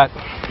got a cut.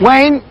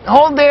 Wayne,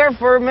 hold there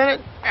for a minute.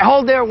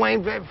 Hold there,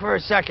 Wayne, for a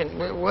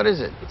second. What is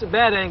it? It's a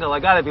bad angle. I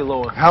gotta be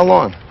lower. How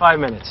long? 5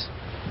 minutes.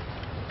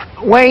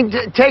 Wayne,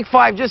 take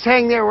 5. Just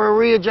hang there. We're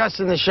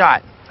readjusting the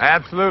shot.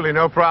 Absolutely,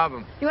 no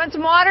problem. You want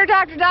some water,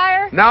 Dr.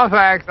 Dyer? No,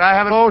 thanks. I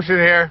have an ocean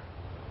here.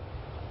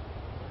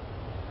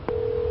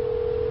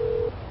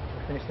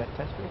 Finish that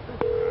test real quick.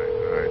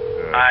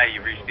 Hi,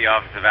 you've reached the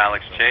office of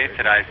Alex Chase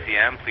at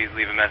ICM. Please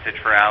leave a message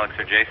for Alex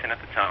or Jason at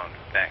the tone.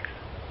 Thanks.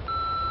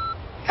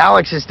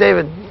 Alex, it's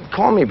David.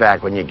 Call me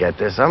back when you get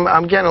this.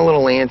 I'm getting a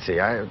little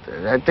antsy.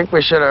 I think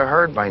we should have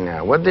heard by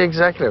now. What did the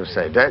executive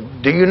say?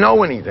 Do you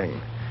know anything?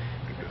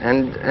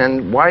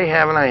 And why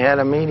haven't I had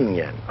a meeting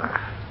yet?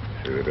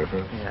 See the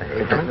difference?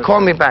 Yeah,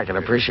 call me back. I'd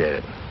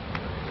appreciate it.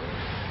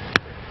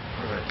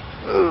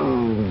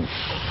 Ooh.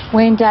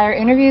 Wayne Dyer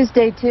interviews,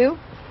 day 2.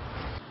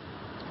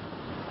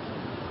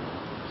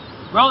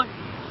 Rolling.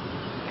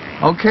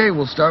 Okay,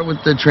 we'll start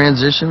with the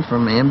transition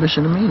from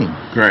ambition to meaning.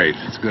 Great.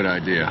 It's a good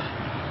idea.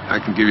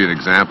 I can give you an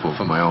example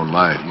from my own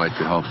life. It might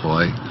be helpful.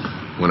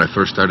 When I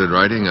first started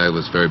writing, I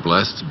was very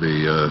blessed to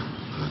be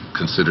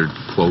considered,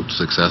 quote,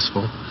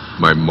 successful.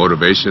 My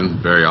motivation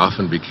very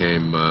often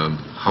became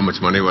how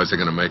much money was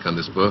I going to make on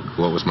this book?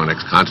 What was my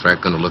next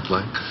contract going to look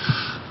like?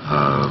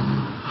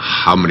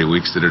 How many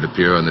weeks did it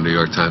appear on the New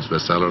York Times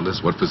bestseller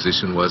list? What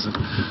position was it?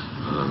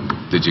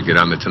 Did you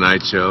get on the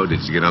Tonight Show?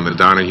 Did you get on the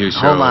Donahue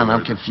Show? Hold on,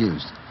 I'm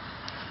confused.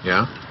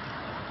 Yeah?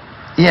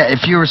 Yeah,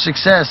 if you were a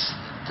success,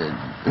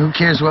 who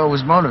cares what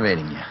was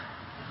motivating you?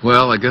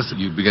 Well, I guess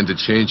you begin to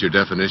change your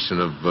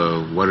definition of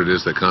what it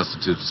is that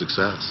constitutes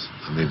success.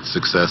 I mean,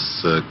 success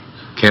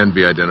can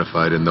be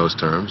identified in those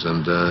terms,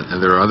 and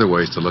there are other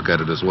ways to look at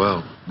it as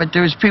well. But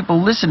there's people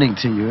listening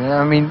to you.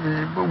 I mean,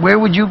 where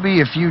would you be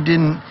if you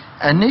didn't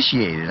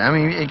initiate it? I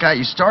mean, it got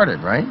you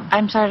started, right?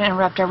 I'm sorry to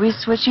interrupt. Are we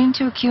switching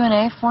to a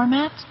Q&A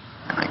format?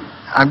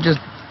 I'm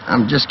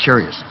just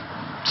curious.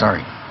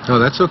 Sorry. No,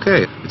 that's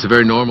okay. It's a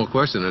very normal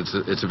question.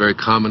 It's a very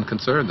common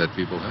concern that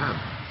people have.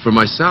 For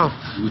myself,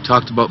 we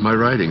talked about my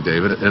writing,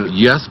 David, and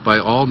yes, by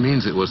all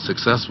means it was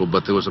successful,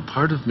 but there was a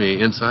part of me,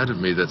 inside of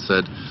me, that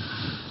said,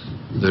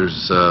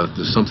 there's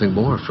something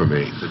more for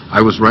me.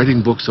 I was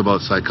writing books about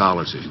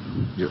psychology,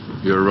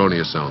 your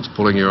erroneous zones,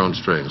 pulling your own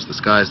strings, the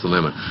sky's the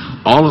limit.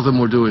 All of them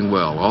were doing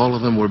well. All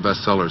of them were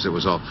bestsellers. It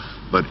was all,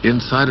 but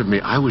inside of me,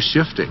 I was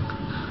shifting.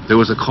 There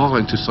was a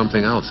calling to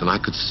something else, and I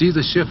could see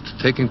the shift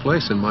taking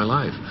place in my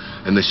life.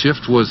 And the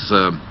shift was,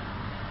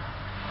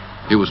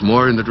 it was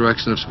more in the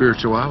direction of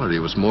spirituality.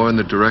 It was more in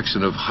the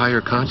direction of higher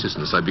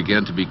consciousness. I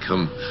began to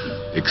become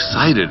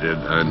excited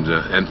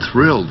and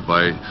thrilled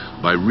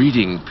by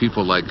reading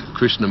people like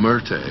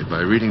Krishnamurti,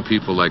 by reading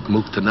people like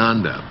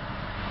Muktananda.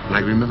 And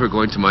I remember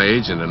going to my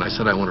agent and I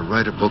said, I want to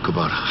write a book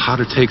about how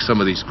to take some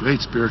of these great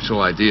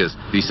spiritual ideas.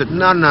 He said,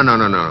 no.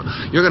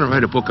 You're going to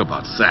write a book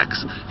about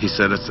sex. He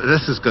said,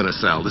 this is going to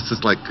sell. This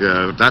is like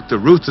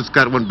Dr. Ruth has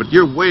got one, but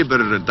you're way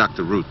better than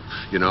Dr. Ruth.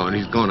 You know, and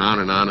he's going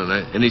on and on.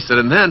 And he said,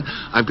 and then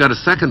I've got a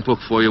second book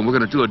for you, and we're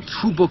going to do a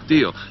 2-book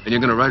deal. And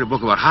you're going to write a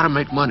book about how to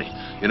make money.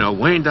 You know,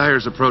 Wayne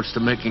Dyer's approach to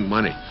making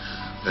money.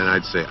 And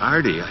I'd say,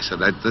 Artie, I said,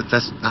 I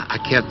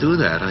can't do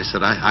that. I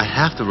said, I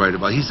have to write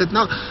about it. He said,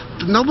 no,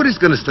 nobody's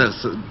going to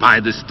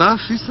buy this stuff.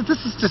 He said,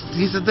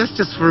 that's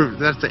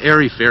the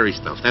airy-fairy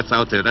stuff. That's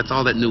out there. That's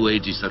all that new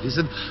agey stuff. He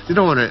said, you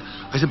don't want to.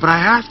 I said, but I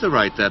have to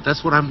write that.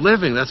 That's what I'm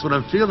living. That's what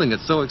I'm feeling.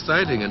 It's so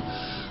exciting. And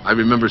I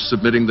remember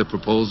submitting the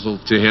proposal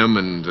to him,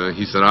 and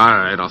he said,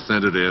 all right, I'll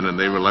send it in. And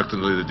they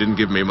didn't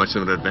give me much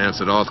of an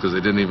advance at all because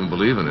they didn't even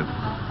believe in it.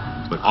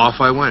 But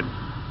off I went.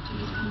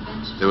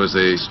 There was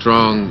a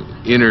strong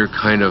inner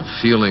kind of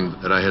feeling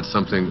that I had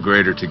something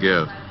greater to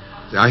give.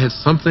 I had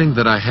something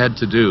that I had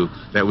to do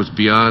that was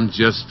beyond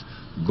just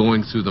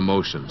going through the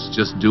motions,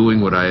 just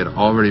doing what I had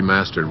already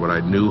mastered, what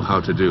I knew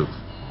how to do.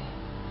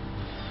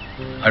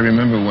 I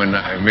remember when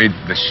I made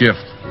the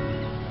shift,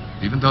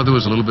 even though there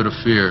was a little bit of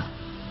fear,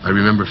 I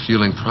remember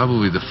feeling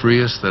probably the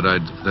freest that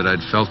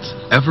I'd felt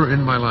ever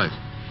in my life.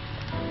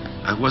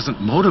 I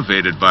wasn't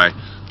motivated by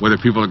whether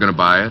people are going to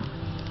buy it,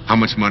 how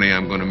much money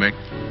I'm going to make,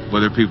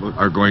 whether people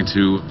are going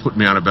to put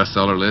me on a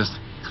bestseller list.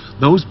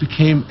 Those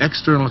became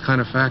external kind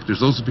of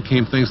factors. Those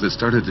became things that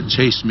started to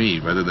chase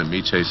me rather than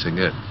me chasing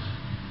it.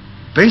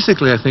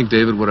 Basically, I think,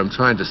 David, what I'm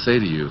trying to say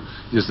to you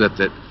is that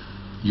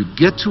you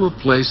get to a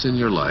place in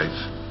your life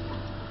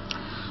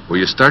where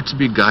you start to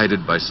be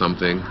guided by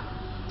something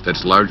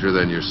that's larger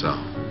than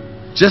yourself.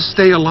 Just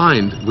stay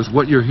aligned with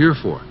what you're here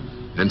for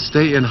and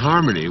stay in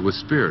harmony with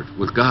Spirit,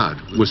 with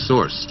God, with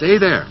Source. Stay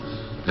there.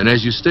 And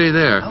as you stay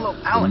there,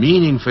 the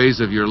meaning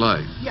phase of your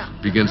life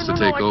begins to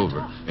take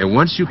over. And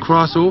once you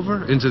cross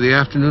over into the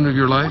afternoon of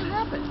your life,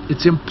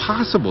 it's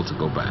impossible to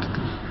go back.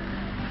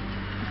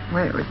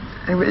 Wait,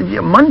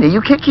 Monday?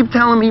 You can't keep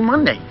telling me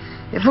Monday.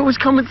 If it was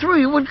coming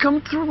through, it would come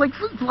through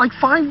like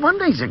 5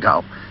 Mondays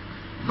ago.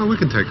 Well, we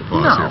can take a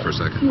pause here for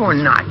a second. You are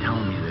not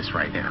telling me this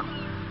right now.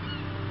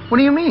 What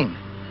do you mean?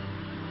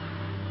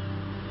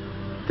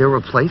 They're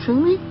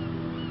replacing me?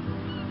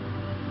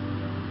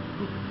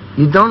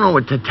 You don't know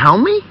what to tell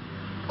me?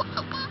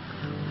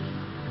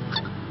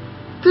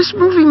 This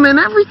movie meant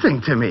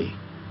everything to me.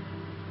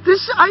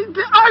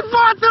 I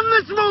bought them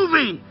this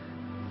movie!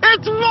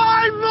 It's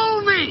my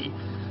movie!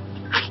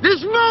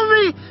 This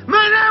movie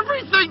meant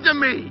everything to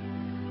me!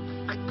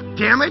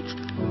 Damn it!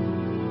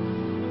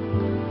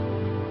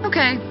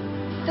 Okay,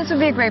 this would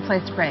be a great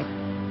place to break.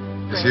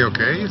 Is he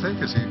okay, you think?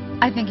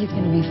 I think he's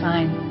going to be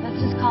fine. Let's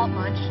just call it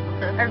lunch.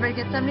 Everybody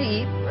get something to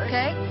eat,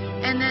 okay?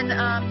 And then,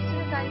 as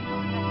soon as I...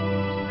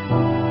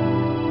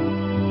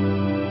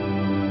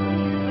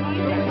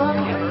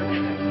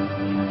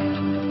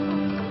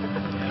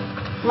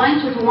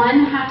 Lunch is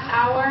 1.5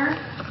 hour.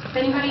 If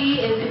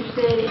anybody is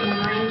interested in the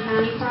Marin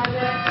County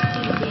project,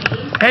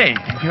 please. Hey,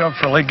 you up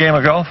for a late game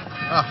of golf?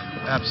 Oh,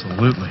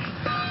 absolutely.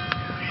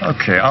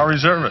 Okay, I'll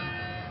reserve it.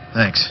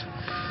 Thanks.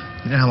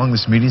 You know how long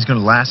this meeting's going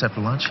to last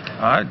after lunch?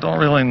 I don't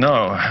really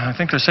know. I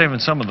think they're saving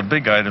some of the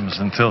big items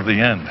until the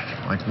end.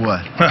 Like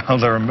what? Well,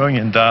 they're $1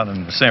 million down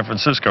in the San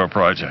Francisco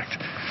project.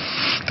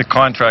 The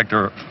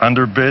contractor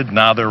underbid,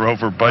 now they're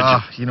over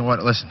budget. You know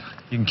what? Listen,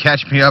 you can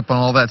catch me up on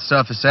all that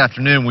stuff this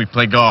afternoon when we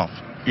play golf.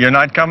 You're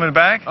not coming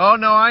back? Oh,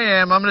 no, I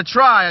am. I'm going to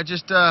try. I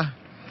just got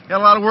a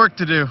lot of work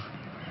to do.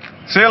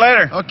 See you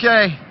later.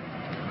 Okay.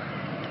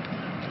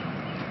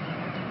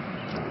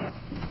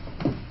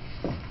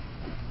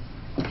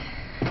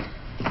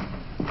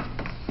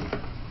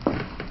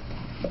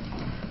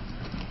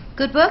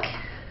 Good book?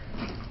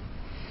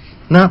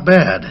 Not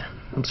bad.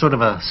 I'm sort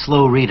of a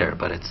slow reader,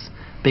 but it's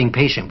being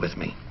patient with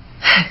me.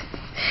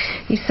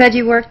 You said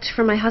you worked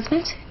for my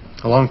husband?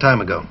 A long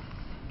time ago.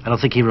 I don't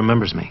think he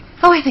remembers me.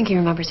 Oh, I think he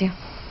remembers you.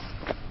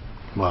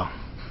 Well,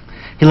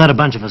 he let a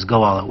bunch of us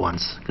go all at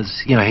once,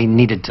 because, you know, he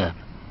needed to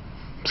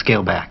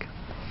scale back.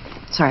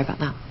 Sorry about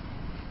that.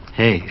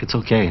 Hey, it's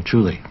okay,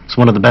 truly. It's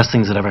one of the best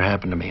things that ever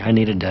happened to me. I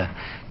needed to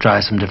try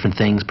some different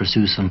things,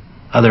 pursue some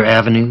other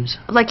avenues.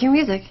 Like your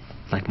music.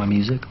 Like my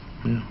music?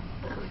 Yeah.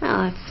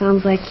 Well, it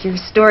sounds like your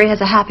story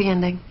has a happy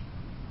ending.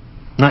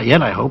 Not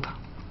yet, I hope.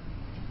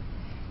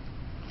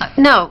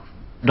 No.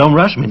 Don't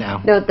rush me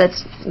now. No,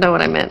 that's not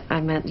what I meant.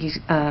 I meant you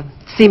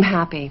seem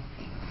happy.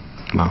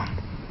 Well.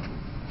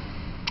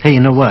 Hey, you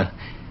know what?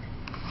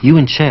 You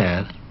and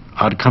Chad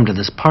ought to come to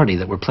this party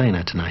that we're playing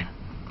at tonight.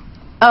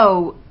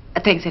 Oh,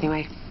 thanks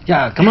anyway.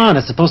 Yeah, come on.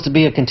 It's supposed to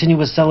be a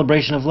continuous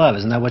celebration of love.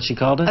 Isn't that what she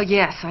called it? Oh,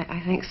 yes,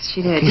 I think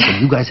she did. Listen,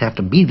 you guys have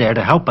to be there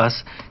to help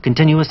us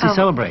continuously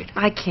celebrate.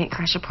 I can't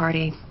crash a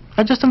party.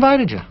 I just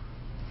invited you.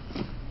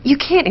 You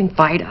can't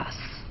invite us.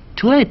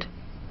 Too late.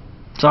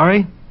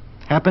 Sorry.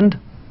 Happened.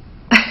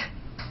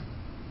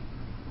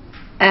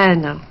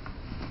 No.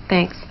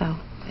 Thanks, though.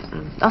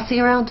 I'll see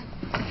you around.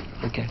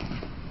 Okay.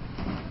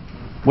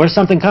 Wear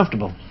something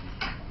comfortable.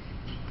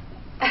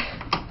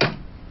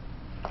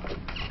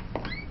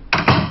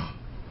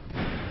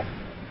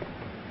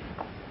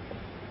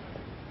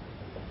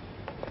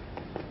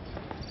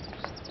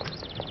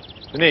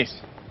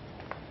 Denise.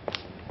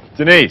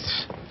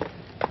 Denise.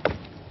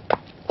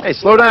 Hey,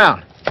 slow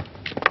down.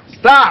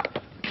 Stop!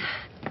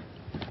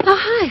 Oh,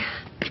 hi.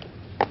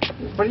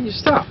 Why didn't you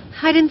stop?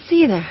 I didn't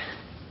see you there.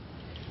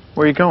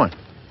 Where are you going?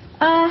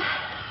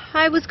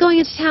 I was going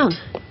into town.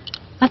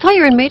 I thought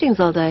you were in meetings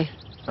all day.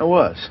 I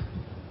was.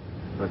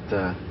 But,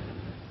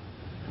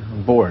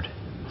 I'm bored.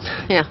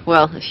 Yeah,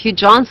 well, if Hugh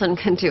Johnson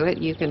can do it,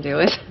 you can do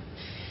it.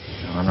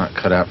 No, I'm not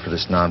cut out for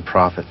this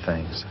non-profit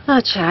thing. So.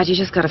 Oh, Chad, you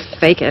just gotta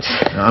fake it.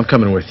 No, I'm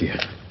coming with you.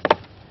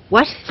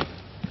 What?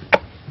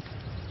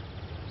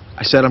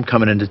 I said I'm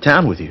coming into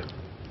town with you.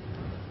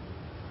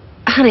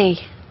 Honey,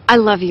 I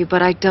love you,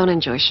 but I don't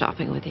enjoy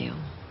shopping with you.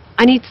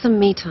 I need some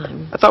me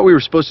time. I thought we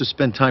were supposed to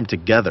spend time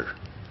together.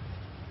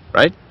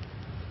 Right?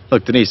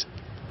 Look, Denise,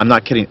 I'm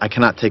not kidding. I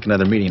cannot take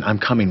another meeting. I'm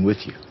coming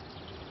with you.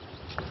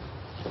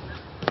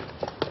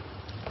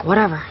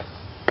 Whatever.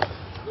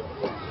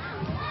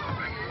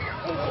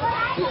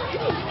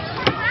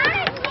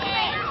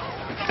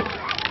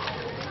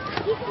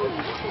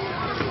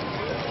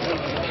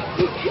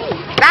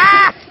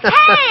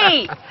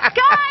 Hey!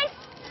 Guys!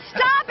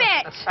 Stop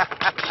it!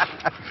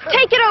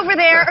 Take it over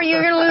there or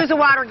you're going to lose the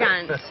water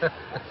guns.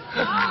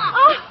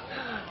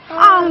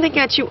 Oh, they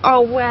got you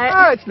all wet.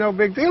 Ah, it's no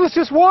big deal. It's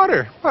just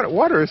water.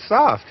 Water is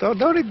soft.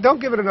 Don't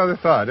give it another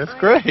thought. It's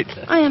great.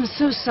 I am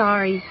so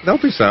sorry.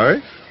 Don't be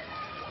sorry.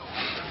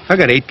 I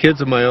got 8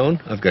 kids of my own.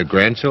 I've got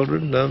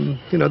grandchildren.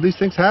 You know, these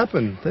things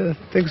happen.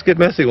 Things get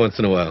messy once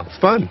in a while. It's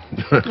fun.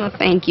 Well,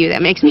 thank you.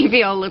 That makes me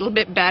feel a little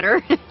bit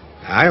better.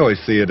 I always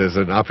see it as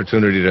an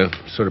opportunity to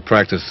sort of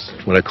practice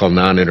what I call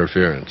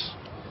non-interference.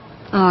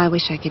 Oh, I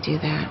wish I could do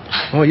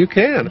that. Oh, you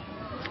can.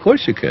 Of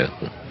course you can.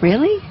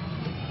 Really?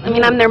 I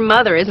mean, I'm their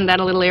mother. Isn't that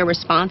a little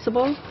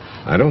irresponsible?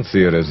 I don't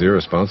see it as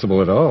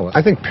irresponsible at all.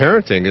 I think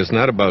parenting is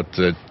not about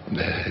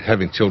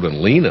having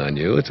children lean on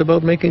you. It's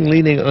about making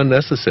leaning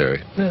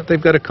unnecessary. Yeah,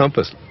 they've got a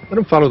compass. Let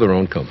them follow their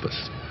own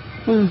compass.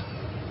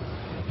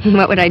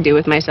 What would I do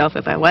with myself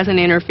if I wasn't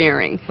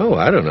interfering? Oh,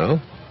 I don't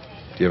know.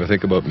 Do you ever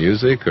think about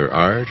music or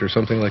art or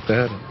something like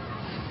that?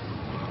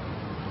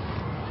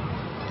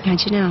 How'd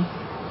you know?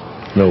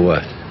 No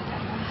what?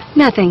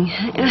 Nothing.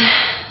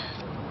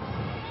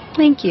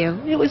 Thank you.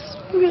 It was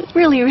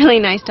really, really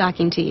nice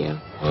talking to you.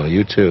 Well,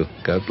 you too.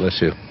 God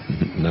bless you.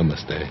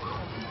 Namaste.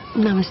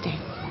 Namaste.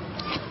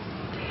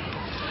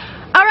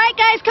 All right,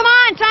 guys, come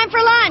on. Time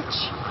for lunch.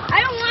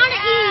 I don't want to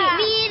eat.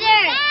 Me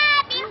either.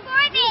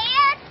 Before the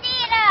ants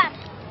eat us.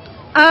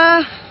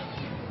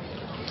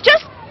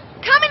 Just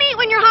come and eat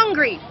when you're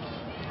hungry.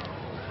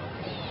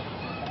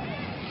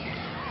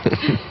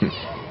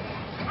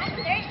 I'm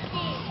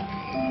thirsty.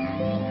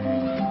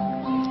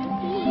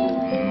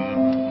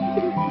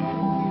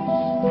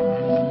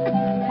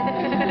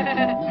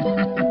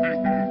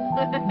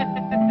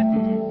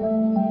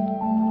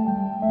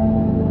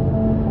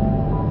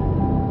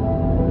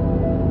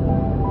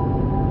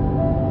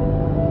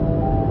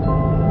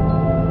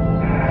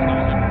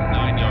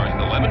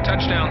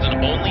 Touchdowns and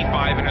only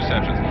 5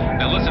 interceptions.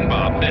 Now listen,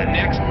 Bob, the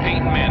next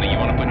Peyton Manning, you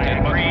want to put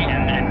 10 bucks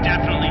on? And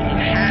definitely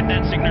he had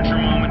that signature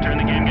moment during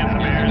the game against the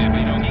Bears. Yeah, but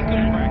you know, he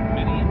could crack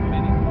many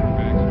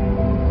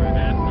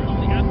quarterbacks.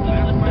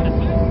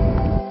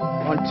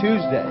 On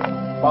Tuesday,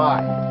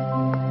 bye.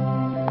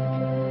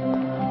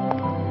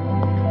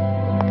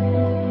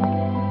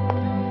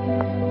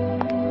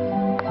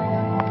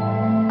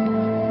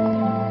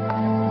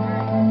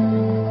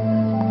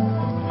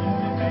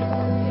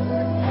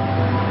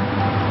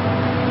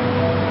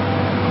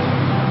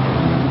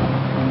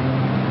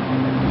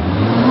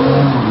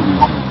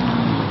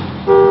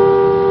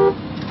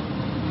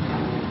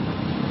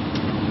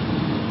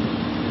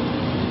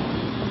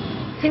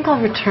 I think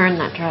I'll return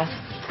that dress.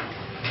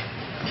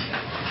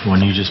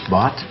 One you just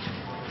bought?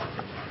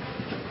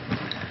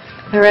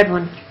 The red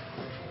one.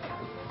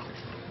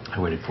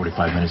 I waited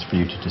 45 minutes for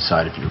you to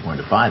decide if you were going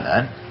to buy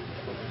that.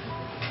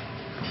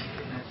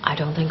 I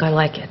don't think I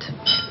like it.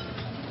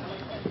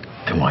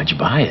 Then why'd you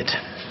buy it?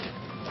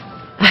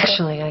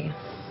 Actually,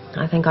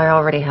 I think I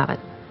already have it.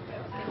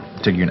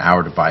 It took you an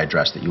hour to buy a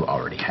dress that you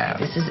already have.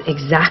 This is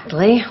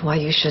exactly why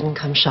you shouldn't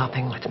come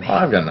shopping with me. Oh,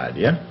 I've got an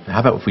idea. How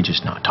about if we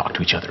just not talk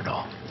to each other at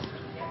all?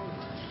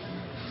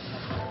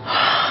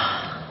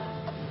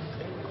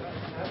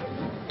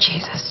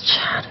 Jesus,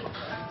 Chad.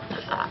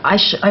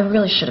 I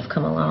really should have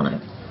come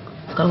alone.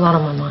 I've got a lot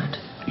on my mind.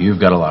 You've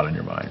got a lot on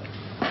your mind.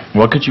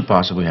 What could you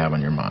possibly have on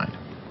your mind?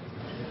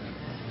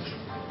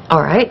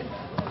 All right.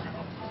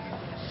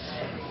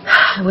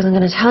 I wasn't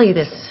going to tell you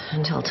this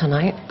until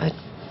tonight, but...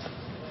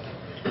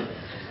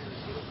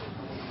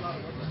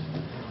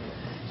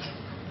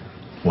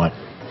 What?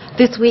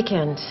 This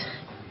weekend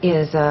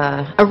is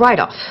a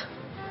write-off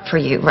for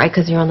you, right?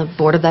 Because you're on the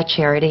board of that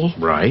charity.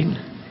 Right.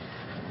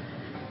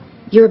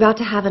 You're about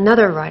to have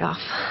another write-off.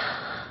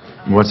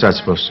 What's that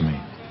supposed to mean?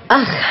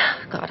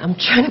 Ugh, God, I'm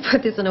trying to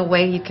put this in a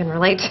way you can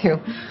relate to.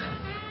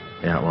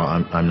 Yeah, well,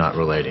 I'm not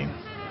relating.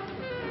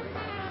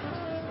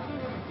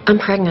 I'm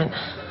pregnant.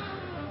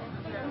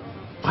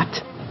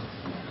 What?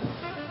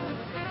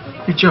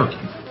 You're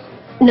joking.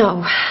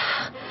 No,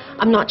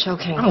 I'm not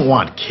joking. I don't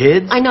want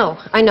kids. I know.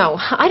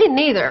 I didn't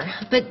either.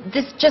 But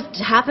this just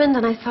happened,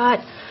 and I thought,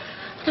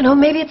 I don't know,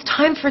 maybe it's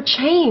time for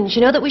change.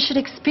 You know, that we should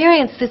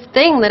experience this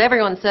thing that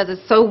everyone says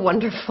is so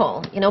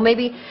wonderful. You know,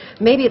 maybe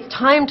it's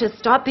time to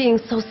stop being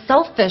so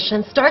selfish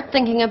and start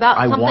thinking about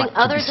something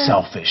other than...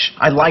 selfish.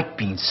 I like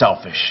being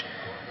selfish.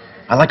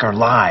 I like our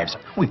lives.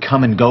 We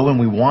come and go when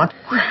we want.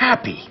 We're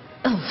happy.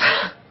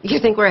 Oh, you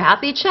think we're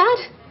happy,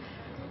 Chad?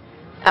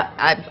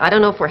 I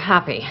don't know if we're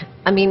happy.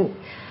 I mean,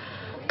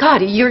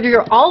 God,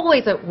 you're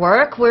always at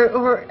work.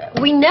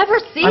 We never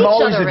see each other anymore. I'm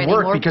always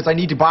at work because I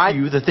need to buy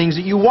you the things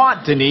that you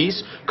want,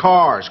 Denise.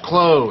 Cars,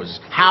 clothes,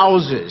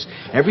 houses,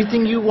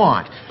 everything you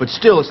want. But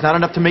still, it's not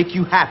enough to make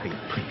you happy.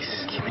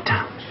 Please, keep it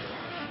down.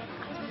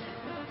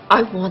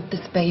 I want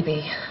this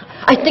baby.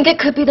 I think it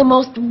could be the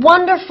most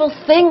wonderful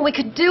thing we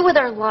could do with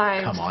our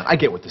lives. Come on, I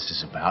get what this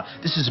is about.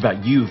 This is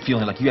about you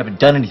feeling like you haven't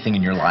done anything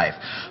in your life.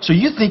 So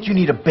you think you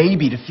need a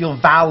baby to feel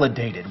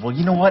validated. Well,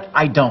 you know what?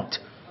 I don't.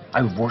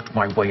 I've worked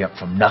my way up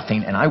from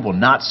nothing, and I will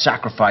not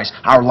sacrifice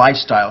our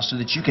lifestyle so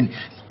that you can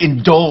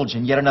indulge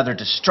in yet another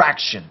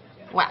distraction.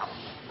 Wow.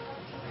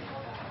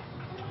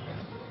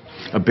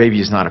 A baby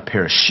is not a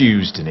pair of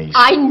shoes, Denise.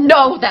 I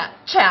know that,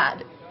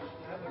 Chad.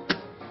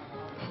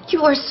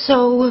 You are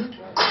so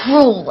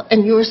cruel,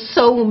 and you're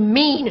so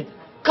mean.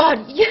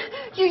 God, you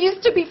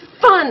used to be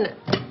fun.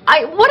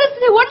 What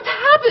has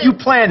happened? You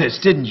planned this,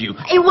 didn't you?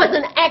 It was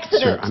an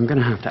accident. Sir, I'm going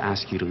to have to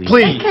ask you to leave.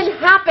 Please. It can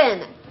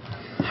happen.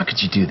 How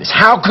could you do this?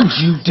 How could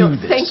you do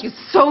this? Thank you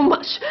so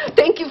much.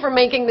 Thank you for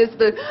making this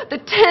the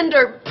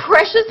tender,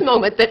 precious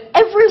moment that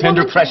every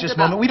Tender, woman precious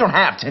moment? We don't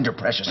have tender,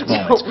 precious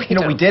moments. You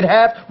know what we did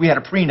have? We had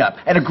a prenup,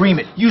 an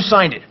agreement. You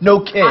signed it. No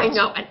kids. I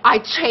know, and I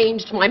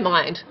changed my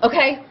mind,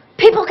 okay?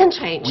 People can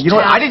change. Well, you know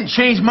what? I didn't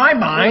change my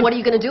mind. Well, what are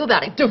you going to do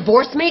about it?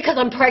 Divorce me because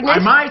I'm pregnant?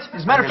 I might.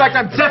 As a matter of fact,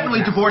 I'm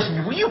definitely divorcing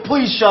you. Will you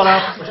please shut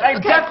up?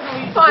 I'm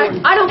definitely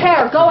fine. I don't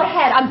care. Go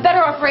ahead. I'm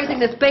better off raising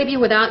this baby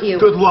without you.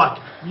 Good luck.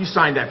 You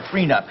signed that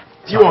prenup.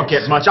 You won't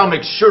get much. I'll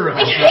make sure of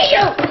it. I hate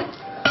you!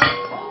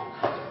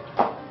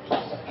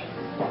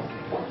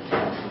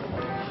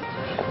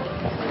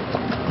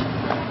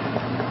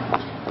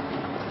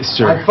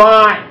 Sir. I'm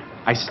fine.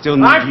 I still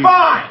need I'm you.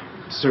 fine.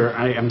 Sir,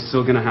 I am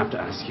still going to have to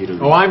ask you to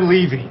leave. Oh, I'm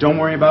leaving. Don't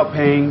worry about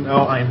paying.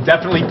 No, I'm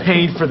definitely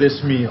paying for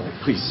this meal.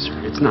 Please, sir,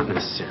 it's not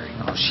necessary.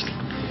 Oh,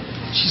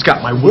 she's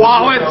got my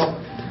wallet.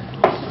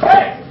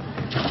 Hey!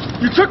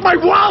 You took my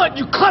wallet,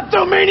 you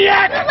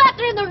kleptomaniac! You left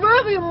it in the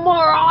room, you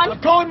moron!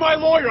 I'm calling my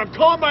lawyer. I'm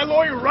calling my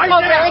lawyer right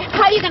Oh, now. now. Really?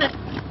 How are you gonna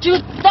do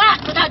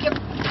that without your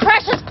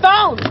precious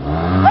phone?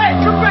 Hey,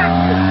 come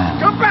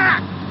back! Come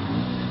back!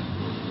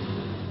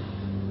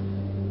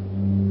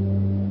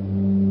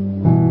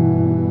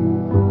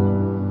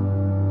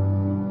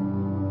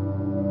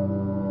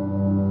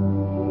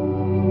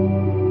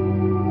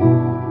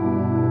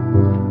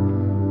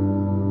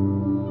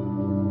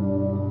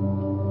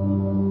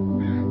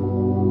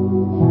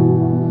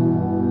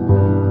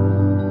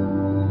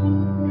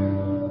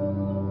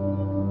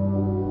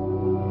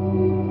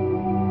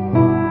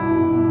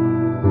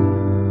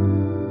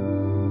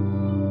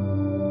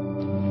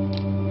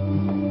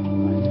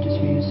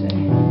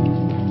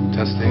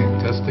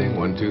 Testing,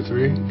 1, 2,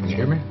 3. Can you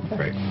hear me?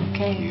 Great.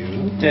 Okay.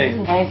 Dave.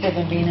 Nice of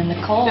it being in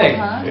the cold, Dave.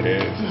 huh? It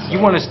is.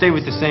 You want to stay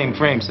with the same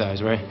frame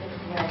size, right?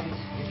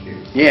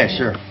 Yeah,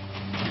 sure.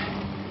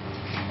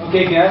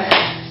 Okay, guys.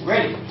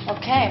 Ready.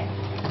 Okay.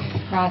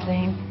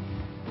 Rosine.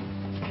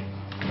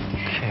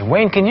 Okay,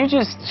 Wayne, can you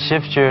just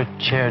shift your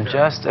chair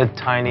just a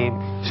tiny...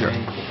 Sure.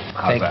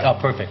 How's that? Oh,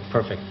 perfect,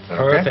 perfect, Okay?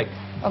 perfect.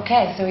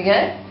 Okay, so we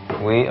good?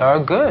 We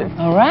are good.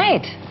 All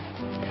right.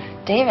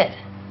 David.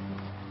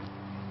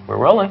 We're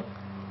rolling.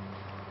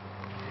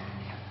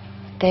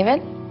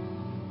 David?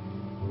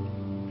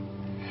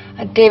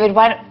 David,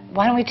 why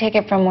don't we take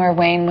it from where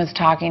Wayne was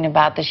talking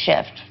about the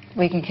shift?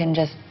 We can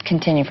just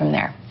continue from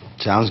there.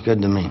 Sounds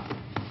good to me.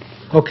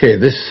 Okay,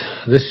 this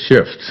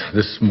shift,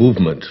 this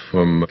movement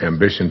from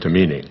ambition to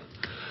meaning,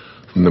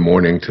 from the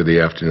morning to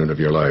the afternoon of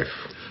your life,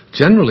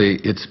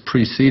 generally it's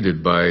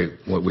preceded by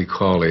what we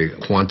call a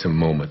quantum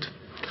moment.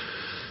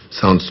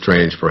 Sounds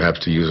strange perhaps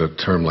to use a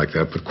term like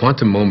that, but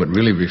quantum moment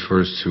really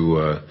refers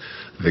to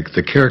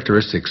the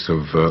characteristics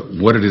of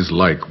what it is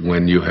like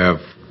when you have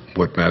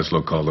what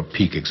Maslow called a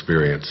peak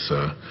experience.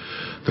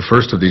 The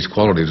first of these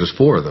qualities, there's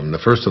 4 of them.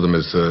 The first of them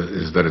is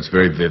that it's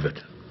very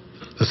vivid.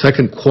 The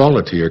second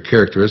quality or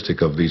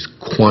characteristic of these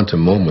quantum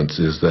moments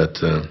is that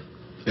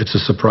it's a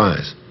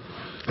surprise.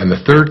 And the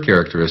third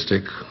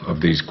characteristic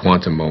of these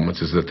quantum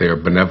moments is that they are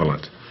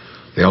benevolent.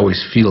 They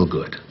always feel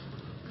good.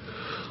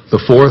 The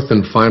fourth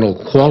and final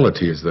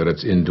quality is that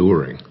it's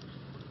enduring.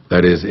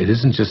 That is, it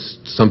isn't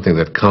just something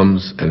that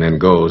comes and then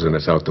goes and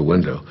it's out the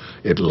window.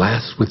 It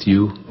lasts with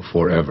you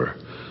forever.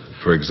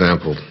 For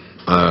example,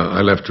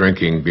 I left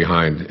drinking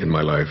behind in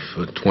my life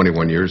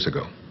 21 years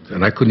ago.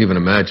 And I couldn't even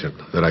imagine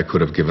that I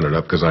could have given it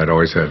up because I'd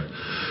always had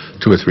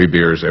 2 or 3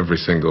 beers every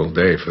single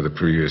day for the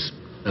previous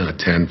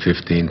 10,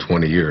 15,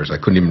 20 years. I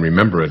couldn't even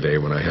remember a day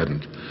when I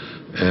hadn't.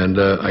 And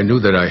I knew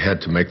that I had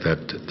to make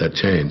that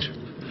change.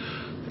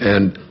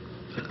 And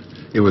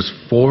it was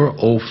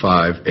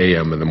 4:05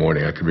 a.m. in the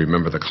morning. I could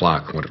remember the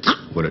clock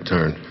when it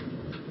turned.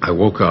 I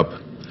woke up,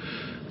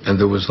 and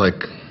there was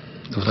like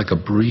a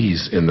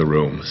breeze in the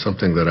room,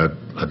 something that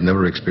I'd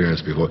never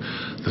experienced before.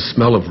 The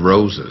smell of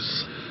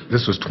roses.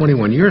 This was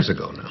 21 years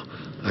ago now.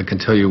 I can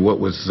tell you what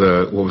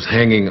was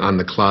hanging on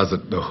the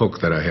closet, the hook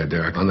that I had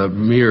there. On the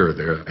mirror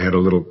there, I had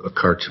a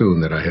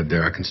cartoon that I had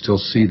there. I can still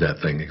see that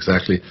thing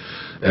exactly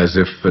as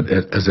if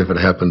it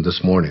happened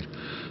this morning.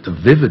 The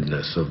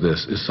vividness of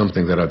this is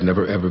something that I've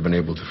never ever been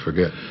able to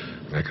forget.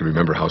 I can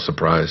remember how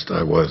surprised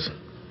I was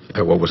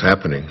at what was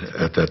happening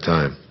at that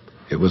time.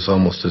 It was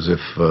almost as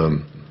if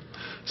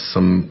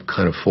some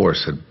kind of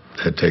force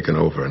had taken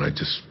over, and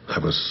I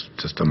was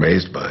just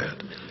amazed by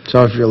it.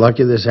 So if you're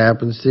lucky this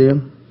happens to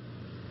you?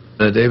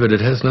 David,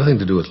 it has nothing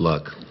to do with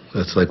luck.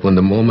 It's like when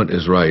the moment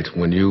is right,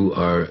 when you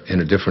are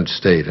in a different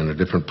state, in a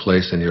different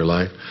place in your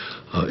life,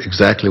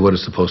 exactly what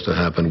is supposed to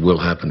happen will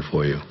happen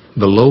for you.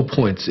 The low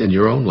points in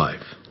your own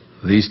life,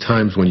 these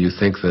times when you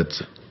think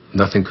that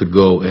nothing could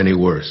go any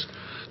worse,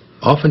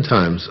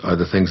 oftentimes are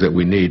the things that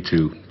we need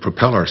to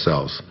propel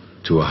ourselves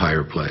to a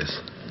higher place.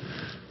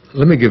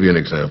 Let me give you an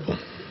example.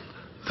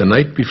 The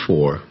night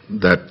before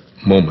that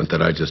moment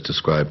that I just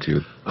described to you,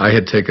 I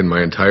had taken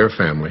my entire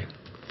family,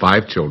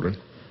 5 children,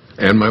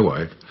 and my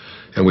wife,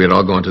 and we had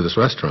all gone to this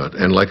restaurant.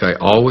 And like I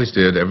always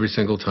did, every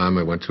single time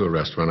I went to a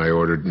restaurant, I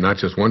ordered not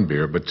just 1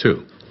 beer, but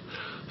 2.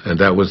 And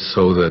that was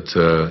so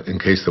that in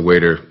case the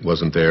waiter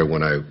wasn't there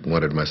when I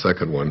wanted my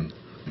second one,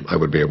 I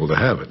would be able to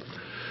have it.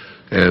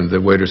 And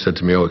the waiter said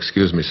to me, "Oh,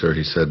 excuse me, sir."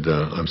 He said,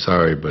 "I'm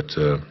sorry, but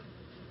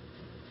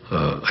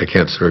I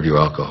can't serve you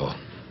alcohol."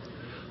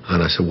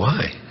 And I said,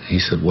 "Why?" He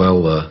said,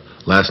 "Well,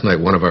 last night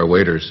one of our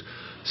waiters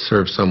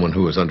served someone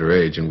who was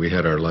underage, and we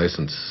had our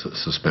license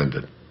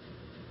suspended."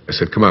 I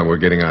said, "Come on, we're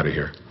getting out of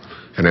here."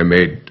 And I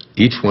made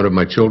each one of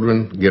my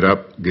children get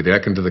up, get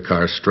back into the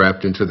car,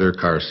 strapped into their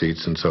car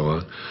seats and so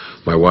on.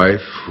 My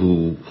wife,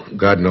 who,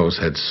 God knows,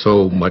 had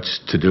so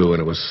much to do,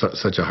 and it was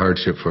such a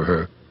hardship for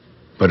her.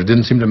 But it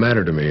didn't seem to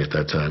matter to me at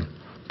that time.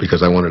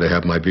 because I wanted to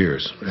have my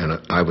beers, and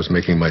I was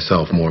making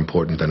myself more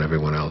important than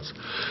everyone else.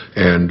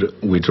 And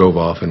we drove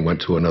off and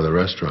went to another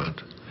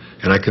restaurant.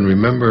 And I can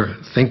remember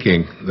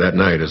thinking that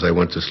night as I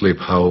went to sleep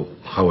how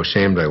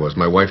ashamed I was.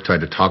 My wife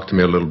tried to talk to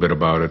me a little bit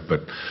about it,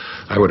 but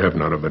I would have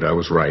none of it. I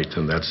was right,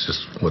 and that's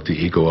just what the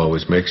ego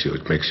always makes you.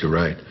 It makes you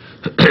right.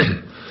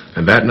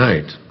 And that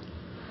night,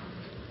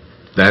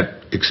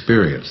 that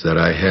experience that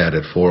I had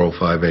at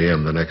 4:05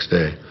 a.m. the next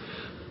day,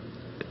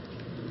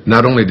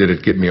 not only did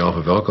it get me off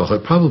of alcohol,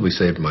 it probably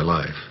saved my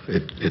life.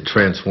 It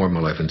transformed my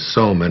life in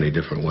so many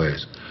different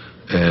ways.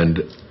 And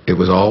it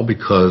was all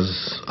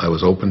because I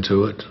was open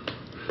to it.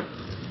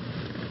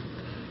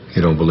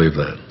 You don't believe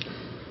that?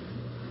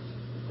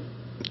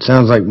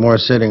 Sounds like more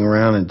sitting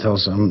around until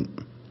some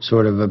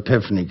sort of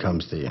epiphany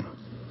comes to you.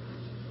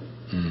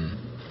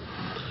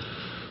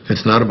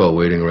 It's not about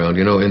waiting around.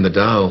 You know, in the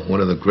Tao, one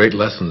of the great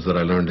lessons that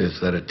I learned is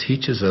that it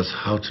teaches us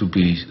how to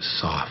be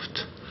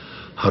soft,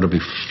 how to be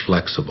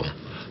flexible,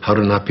 how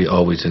to not be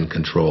always in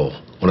control.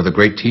 One of the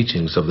great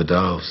teachings of the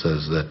Tao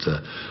says that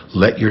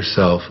let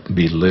yourself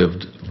be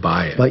lived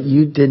by it. But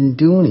you didn't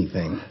do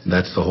anything.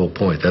 That's the whole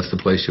point. That's the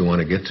place you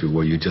want to get to,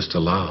 where you just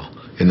allow.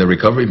 In the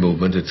recovery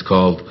movement, it's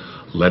called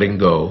letting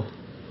go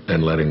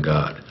and letting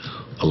God.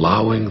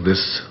 Allowing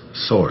this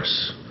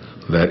source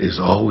that is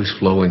always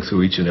flowing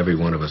through each and every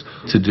one of us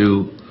to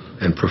do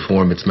and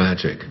perform its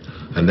magic.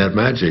 And that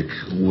magic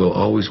will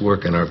always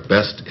work in our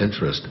best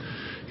interest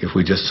if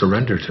we just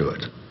surrender to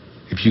it.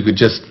 If you could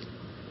just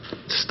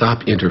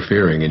stop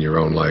interfering in your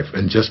own life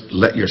and just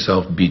let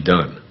yourself be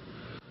done.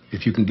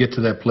 If you can get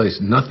to that place,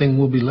 nothing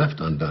will be left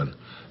undone.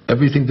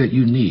 Everything that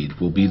you need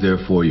will be there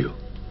for you.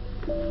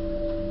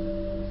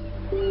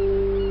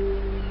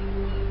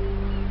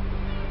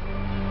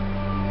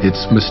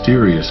 It's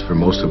mysterious for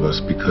most of us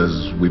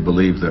because we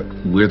believe that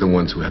we're the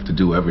ones who have to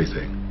do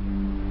everything.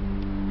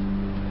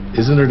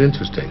 Isn't it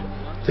interesting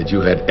that you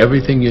had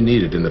everything you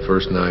needed in the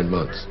first 9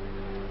 months?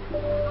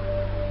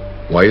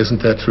 Why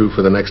isn't that true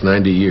for the next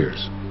 90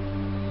 years?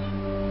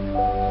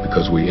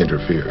 Because we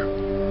interfere.